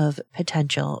lot of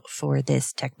potential for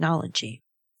this technology.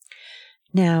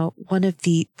 Now, one of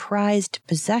the prized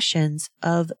possessions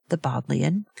of the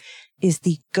Bodleian is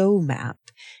the Go map,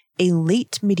 a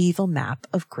late medieval map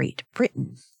of Great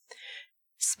Britain.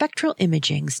 Spectral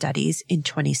imaging studies in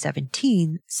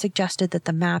 2017 suggested that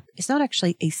the map is not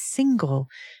actually a single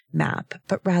map,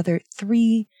 but rather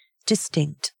 3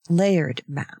 distinct layered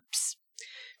maps.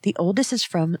 The oldest is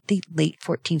from the late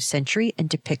 14th century and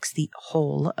depicts the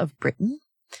whole of Britain.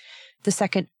 The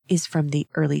second is from the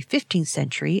early 15th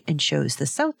century and shows the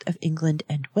south of England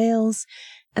and Wales.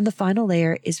 And the final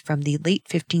layer is from the late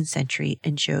 15th century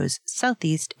and shows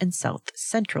southeast and south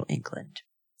central England.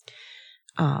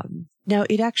 Now,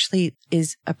 it actually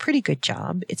is a pretty good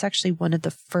job. It's actually one of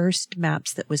the first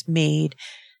maps that was made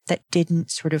that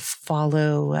didn't sort of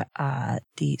follow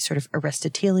the sort of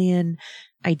Aristotelian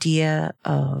idea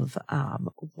of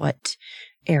what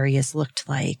areas looked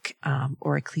like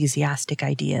or ecclesiastic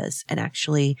ideas, and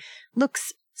actually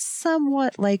looks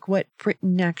somewhat like what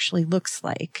Britain actually looks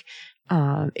like.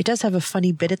 It does have a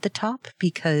funny bit at the top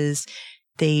because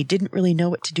they didn't really know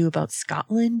what to do about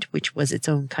Scotland, which was its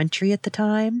own country at the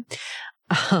time.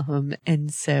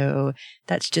 And so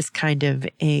that's just kind of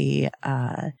a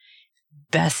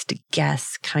best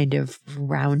guess kind of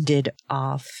rounded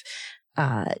off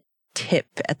tip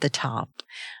at the top.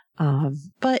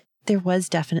 But there was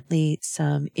definitely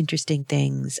some interesting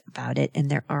things about it, and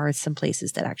there are some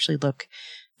places that actually look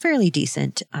fairly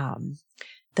decent,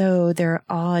 though there are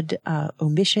odd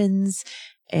omissions,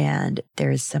 and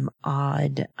there's some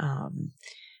odd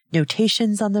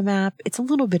notations on the map. It's a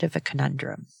little bit of a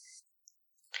conundrum.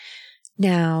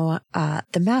 Now,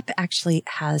 the map actually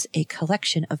has a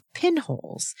collection of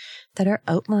pinholes that are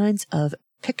outlines of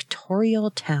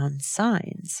pictorial town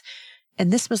signs,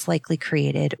 and this was likely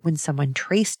created when someone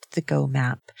traced the Go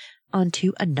map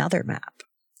onto another map.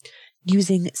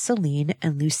 Using Celine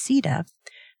and Lucida,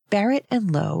 Barrett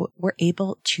and Lowe were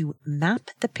able to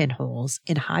map the pinholes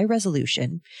in high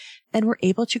resolution and were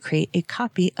able to create a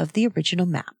copy of the original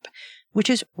map, which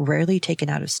is rarely taken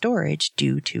out of storage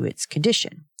due to its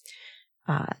condition.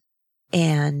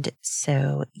 And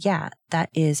so, yeah, that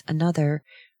is another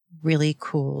really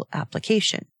cool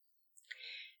application.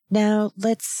 Now,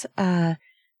 let's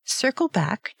circle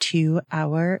back to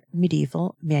our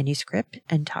medieval manuscript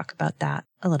and talk about that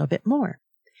a little bit more.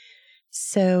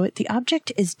 So the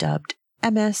object is dubbed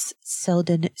MS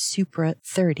Selden Supra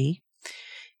 30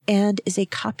 and is a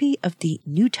copy of the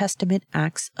New Testament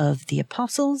Acts of the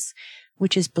Apostles,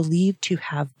 which is believed to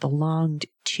have belonged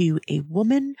to a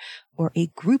woman or a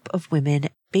group of women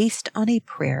based on a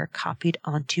prayer copied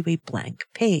onto a blank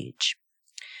page.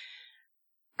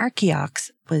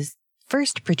 Archeox was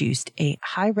first produced a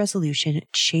high-resolution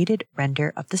shaded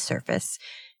render of the surface,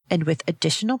 and with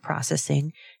additional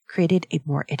processing, created a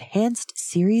more enhanced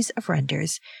series of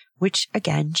renders, which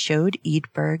again showed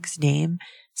Eadberg's name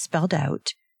spelled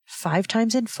out 5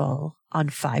 times in full on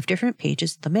 5 different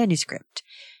pages of the manuscript.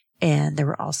 And there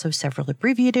were also several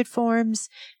abbreviated forms,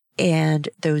 and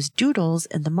those doodles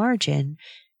in the margin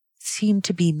seemed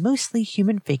to be mostly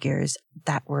human figures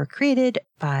that were created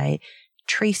by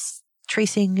traced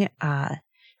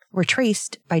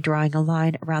by drawing a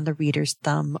line around the reader's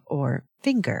thumb or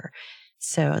finger.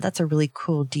 So that's a really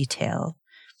cool detail.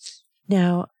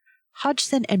 Now,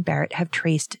 Hodgson and Barrett have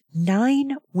traced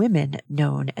 9 women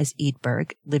known as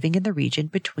Eadberg living in the region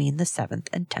between the 7th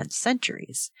and 10th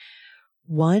centuries.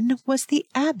 One was the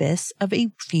abbess of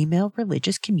a female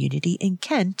religious community in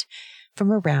Kent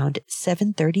from around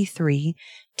 733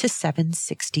 to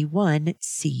 761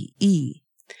 CE,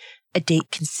 a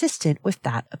date consistent with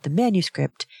that of the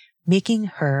manuscript, making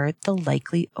her the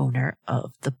likely owner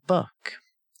of the book.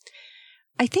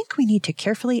 I think we need to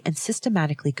carefully and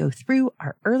systematically go through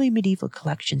our early medieval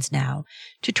collections now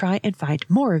to try and find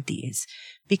more of these,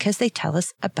 because they tell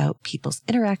us about people's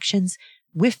interactions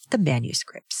with the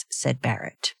manuscripts, said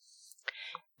Barrett.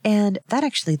 And that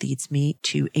actually leads me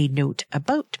to a note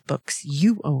about books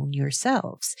you own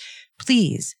yourselves.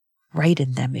 Please write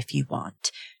in them if you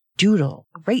want. Doodle,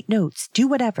 write notes, do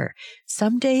whatever.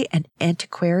 Someday an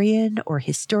antiquarian or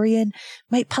historian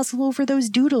might puzzle over those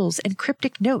doodles and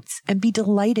cryptic notes and be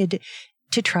delighted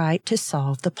to try to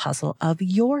solve the puzzle of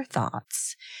your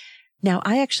thoughts. Now,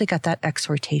 I actually got that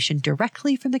exhortation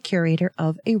directly from the curator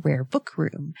of a rare book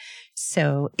room,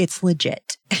 so it's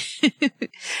legit.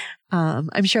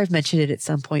 I'm sure I've mentioned it at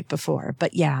some point before,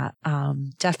 but yeah,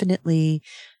 definitely,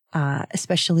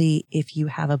 especially if you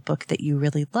have a book that you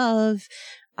really love,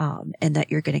 and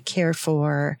that you're going to care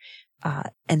for,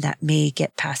 and that may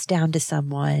get passed down to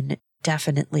someone,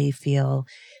 definitely feel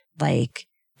like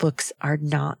books are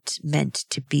not meant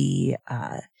to be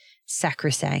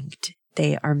sacrosanct.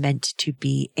 They are meant to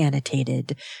be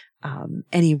annotated.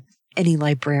 Any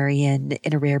librarian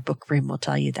in a rare book room will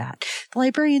tell you that. The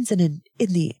librarians in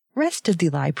the rest of the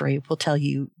library will tell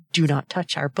you, do not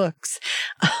touch our books.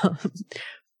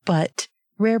 But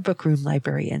rare book room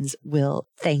librarians will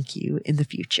thank you in the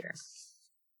future.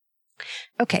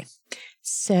 Okay,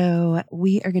 so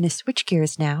we are going to switch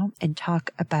gears now and talk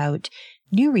about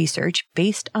new research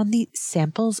based on the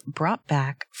samples brought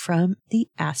back from the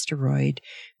asteroid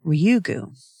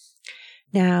Ryugu.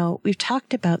 Now, we've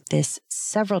talked about this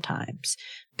several times,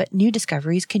 but new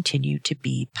discoveries continue to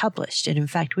be published. And in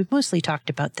fact, we've mostly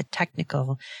talked about the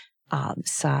technical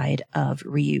side of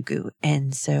Ryugu.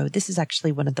 And so this is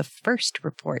actually one of the first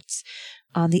reports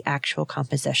on the actual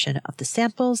composition of the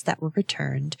samples that were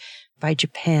returned by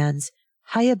Japan's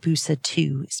Hayabusa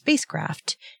 2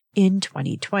 spacecraft in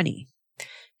 2020.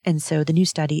 And so the new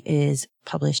study is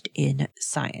published in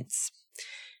Science.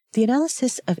 The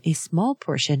analysis of a small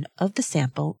portion of the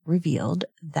sample revealed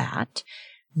that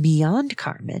beyond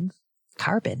carbon,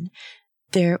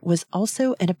 there was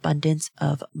also an abundance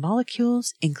of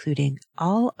molecules, including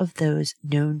all of those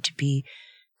known to be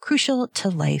crucial to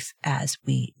life as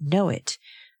we know it,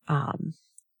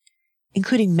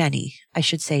 including many, I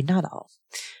should say, not all.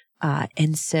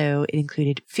 And so it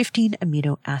included 15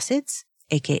 amino acids,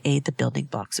 aka the building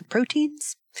blocks of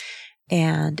proteins.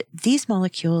 And these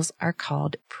molecules are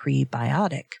called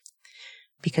prebiotic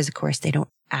because, of course, they don't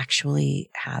actually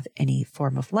have any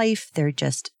form of life. They're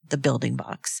just the building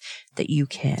blocks that you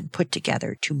can put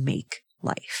together to make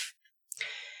life.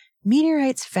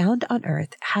 Meteorites found on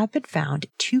Earth have been found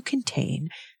to contain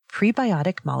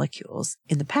prebiotic molecules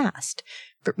in the past,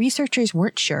 but researchers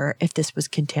weren't sure if this was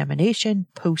contamination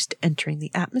post entering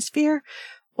the atmosphere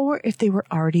or if they were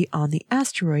already on the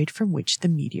asteroid from which the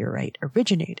meteorite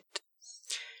originated.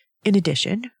 In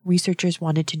addition, researchers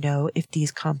wanted to know if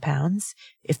these compounds,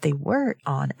 if they were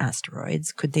on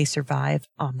asteroids, could they survive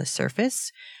on the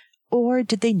surface, or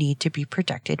did they need to be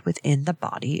protected within the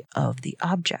body of the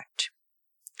object?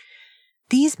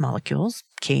 These molecules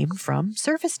came from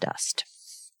surface dust.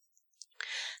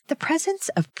 The presence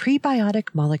of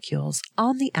prebiotic molecules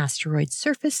on the asteroid's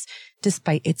surface,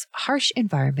 despite its harsh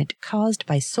environment caused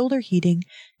by solar heating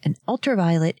and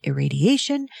ultraviolet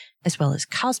irradiation, as well as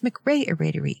cosmic ray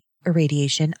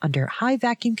irradiation under high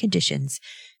vacuum conditions,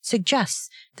 suggests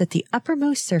that the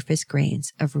uppermost surface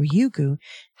grains of Ryugu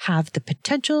have the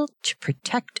potential to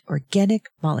protect organic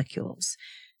molecules.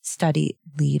 Study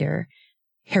leader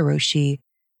Hiroshi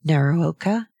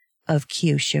Naraoka of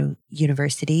Kyushu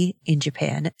University in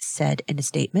Japan said in a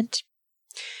statement,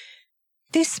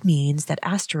 "This means that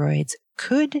asteroids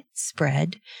could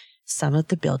spread some of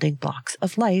the building blocks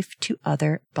of life to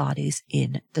other bodies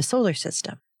in the solar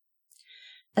system."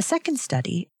 A second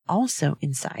study, also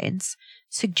in Science,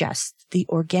 suggests the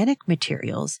organic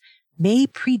materials may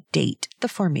predate the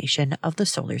formation of the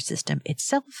solar system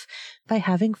itself by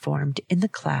having formed in the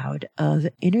cloud of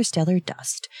interstellar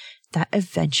dust that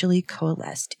eventually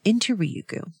coalesced into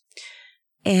Ryugu.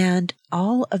 And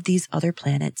all of the other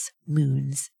planets,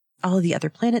 moons,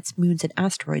 and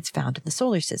asteroids found in the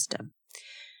solar system.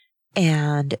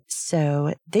 And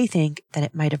so they think that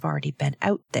it might have already been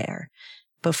out there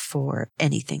before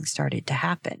anything started to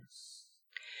happen.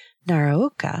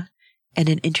 Naraoka and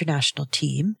an international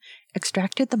team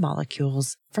extracted the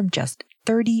molecules from just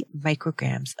 30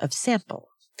 micrograms of sample.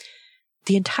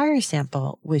 The entire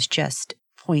sample was just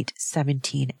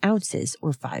 0.17 ounces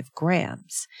or 5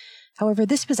 grams. However,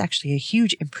 this was actually a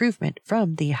huge improvement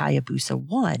from the Hayabusa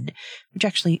 1, which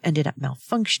actually ended up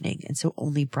malfunctioning and so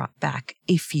only brought back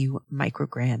a few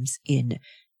micrograms in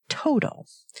total.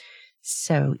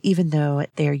 So even though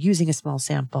they're using a small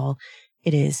sample,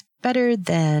 it is better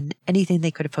than anything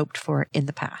they could have hoped for in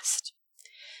the past.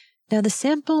 Now, the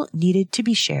sample needed to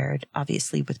be shared,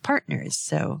 obviously, with partners.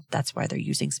 So that's why they're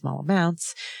using small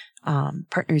amounts.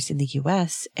 Partners in the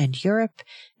US and Europe.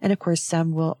 And of course,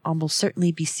 some will almost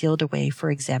certainly be sealed away for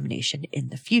examination in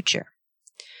the future.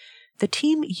 The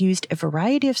team used a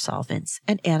variety of solvents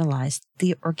and analyzed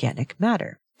the organic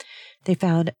matter. They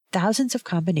found thousands of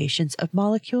combinations of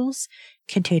molecules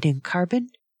containing carbon,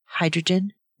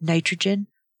 hydrogen, nitrogen,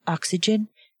 oxygen,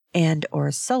 and or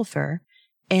sulfur,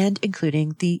 and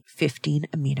including the 15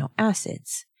 amino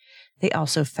acids. They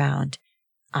also found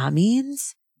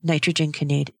amines,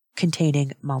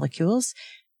 nitrogen-containing molecules,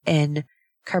 and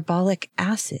carbolic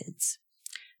acids,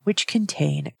 which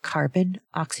contain carbon,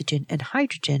 oxygen, and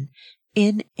hydrogen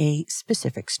in a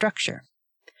specific structure.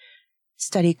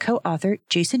 Study co-author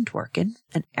Jason Dworkin,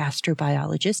 an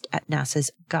astrobiologist at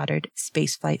NASA's Goddard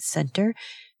Space Flight Center,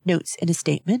 notes in a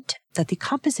statement that the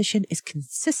composition is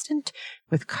consistent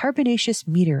with carbonaceous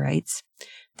meteorites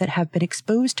that have been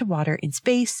exposed to water in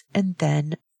space and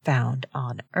then found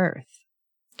on Earth.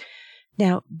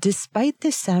 Now, despite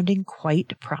this sounding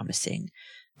quite promising,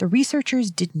 the researchers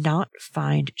did not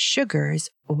find sugars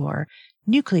or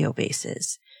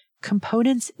nucleobases,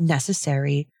 components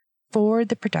necessary for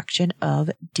the production of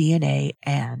DNA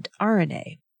and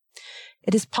RNA.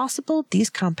 It is possible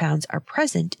these compounds are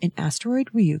present in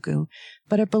asteroid Ryugu,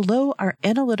 but are below our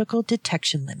analytical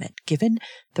detection limit given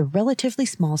the relatively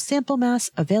small sample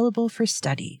mass available for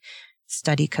study.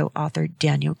 Study co-author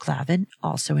Daniel Clavin,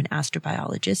 also an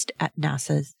astrobiologist at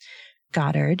NASA's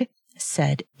Goddard,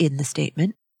 said in the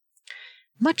statement,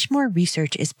 "Much more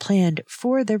research is planned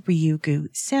for the Ryugu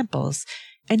samples,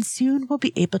 and soon we'll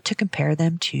be able to compare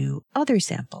them to other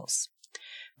samples.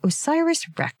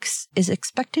 OSIRIS-REx is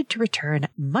expected to return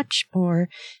much more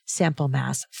sample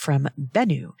mass from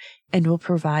Bennu and will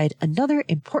provide another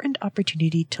important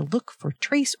opportunity to look for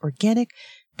trace organic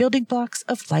building blocks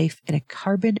of life in a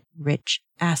carbon-rich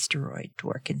asteroid,"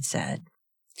 Dworkin said.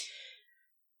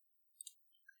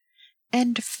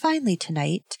 And finally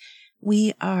tonight,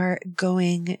 we are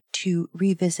going to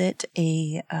revisit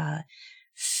a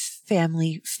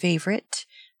family favorite,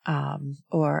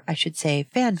 or I should say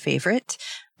fan favorite,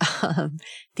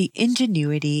 the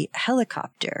Ingenuity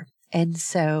helicopter. And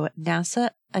so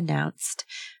NASA announced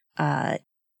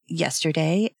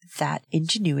yesterday that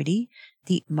Ingenuity,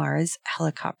 the Mars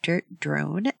helicopter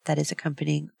drone that is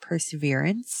accompanying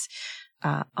Perseverance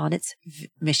on its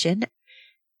mission,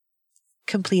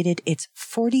 completed its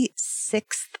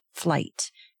 46th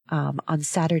flight on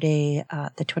Saturday,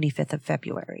 the 25th of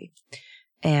February.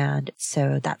 And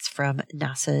so that's from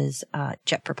NASA's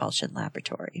Jet Propulsion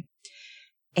Laboratory.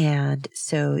 And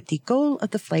so the goal of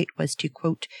the flight was to,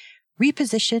 quote,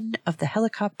 reposition of the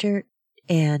helicopter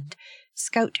and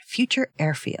scout future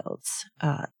airfields,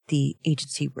 the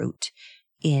agency wrote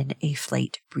in a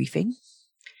flight briefing.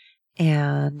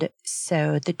 And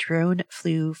so the drone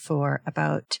flew for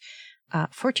about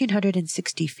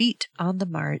 1,460 feet on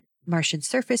the Martian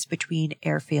surface between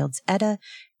airfields Eta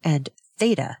and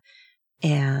Theta.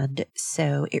 And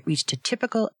so it reached a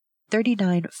typical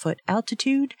 39-foot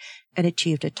altitude and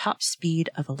achieved a top speed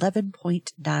of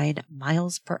 11.9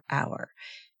 miles per hour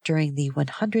during the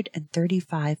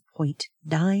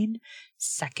 135.9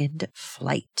 second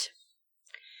flight.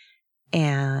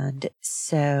 And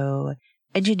so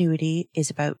Ingenuity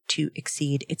is about to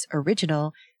exceed its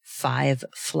original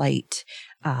 5-flight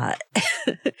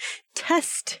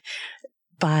test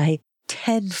by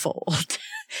tenfold.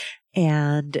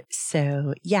 And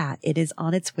so, yeah, it is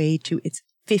on its way to its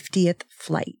 50th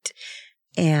flight.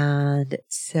 And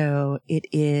so it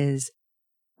is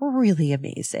really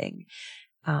amazing.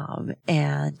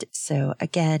 And so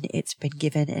again, it's been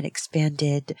given an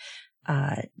expanded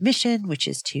mission, which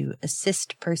is to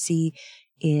assist Percy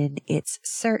in its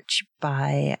search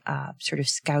by sort of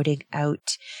scouting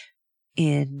out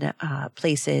in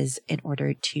places in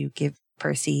order to give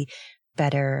Percy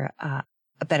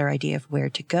a better idea of where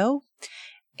to go.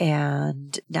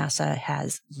 And NASA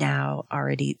has now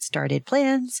already started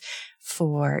plans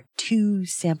for 2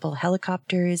 sample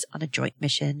helicopters on a joint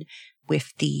mission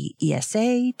with the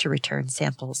ESA to return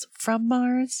samples from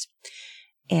Mars.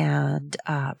 And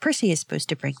Percy is supposed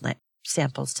to bring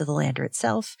samples to the lander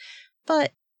itself.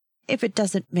 But if it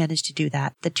doesn't manage to do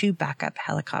that, the 2 backup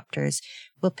helicopters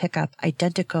will pick up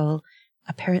identical,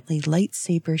 apparently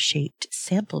lightsaber-shaped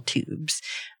sample tubes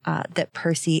that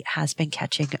Percy has been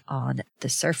catching on the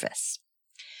surface.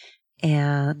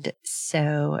 And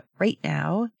so right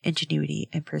now, Ingenuity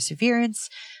and Perseverance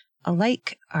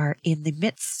alike are in the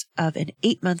midst of an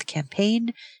 8-month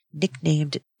campaign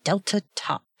nicknamed Delta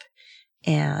Top.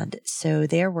 And so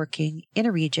they're working in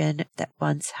a region that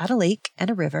once had a lake and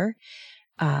a river,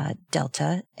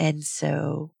 Delta. And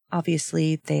so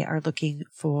obviously they are looking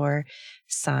for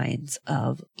signs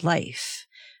of life.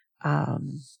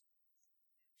 I'm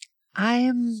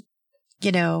not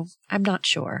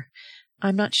sure.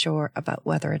 I'm not sure about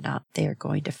whether or not they are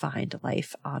going to find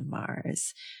life on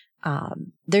Mars.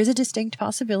 There's a distinct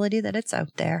possibility that it's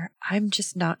out there. I'm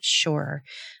just not sure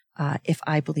if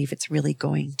I believe it's really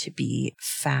going to be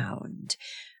found.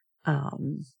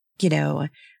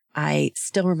 I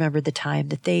still remember the time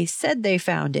that they said they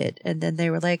found it, and then they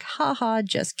were like, haha,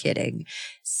 just kidding.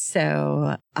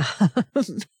 So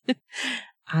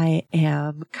I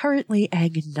am currently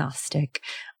agnostic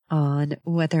on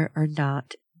whether or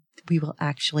not we will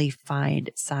actually find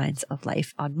signs of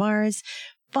life on Mars.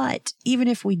 But even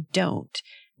if we don't,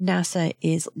 NASA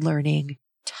is learning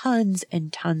tons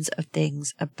and tons of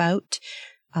things about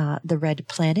the red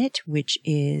planet, which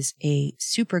is a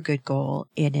super good goal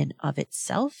in and of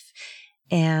itself.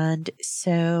 And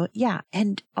so, yeah.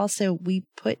 And also we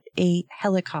put a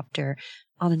helicopter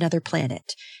on another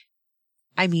planet.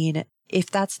 I mean, if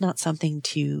that's not something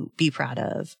to be proud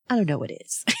of, I don't know what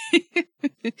is.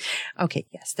 Okay,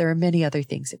 yes, there are many other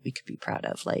things that we could be proud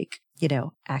of, like,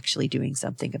 actually doing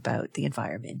something about the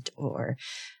environment or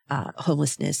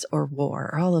homelessness or war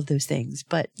or all of those things.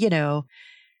 But,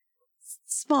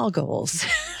 small goals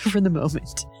for the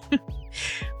moment.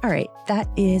 All right, that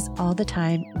is all the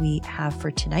time we have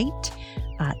for tonight.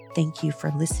 Thank you for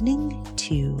listening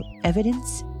to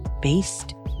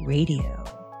Evidence-Based Radio.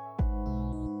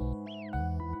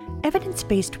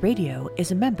 Evidence-Based Radio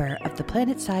is a member of the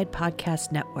PlanetSide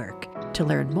Podcast Network. To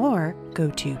learn more,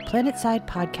 go to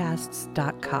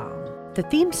planetsidepodcasts.com. The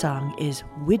theme song is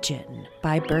Widgeon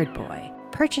by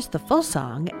Birdboy. Purchase the full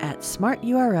song at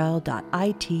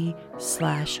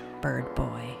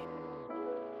smarturl.it/birdboy.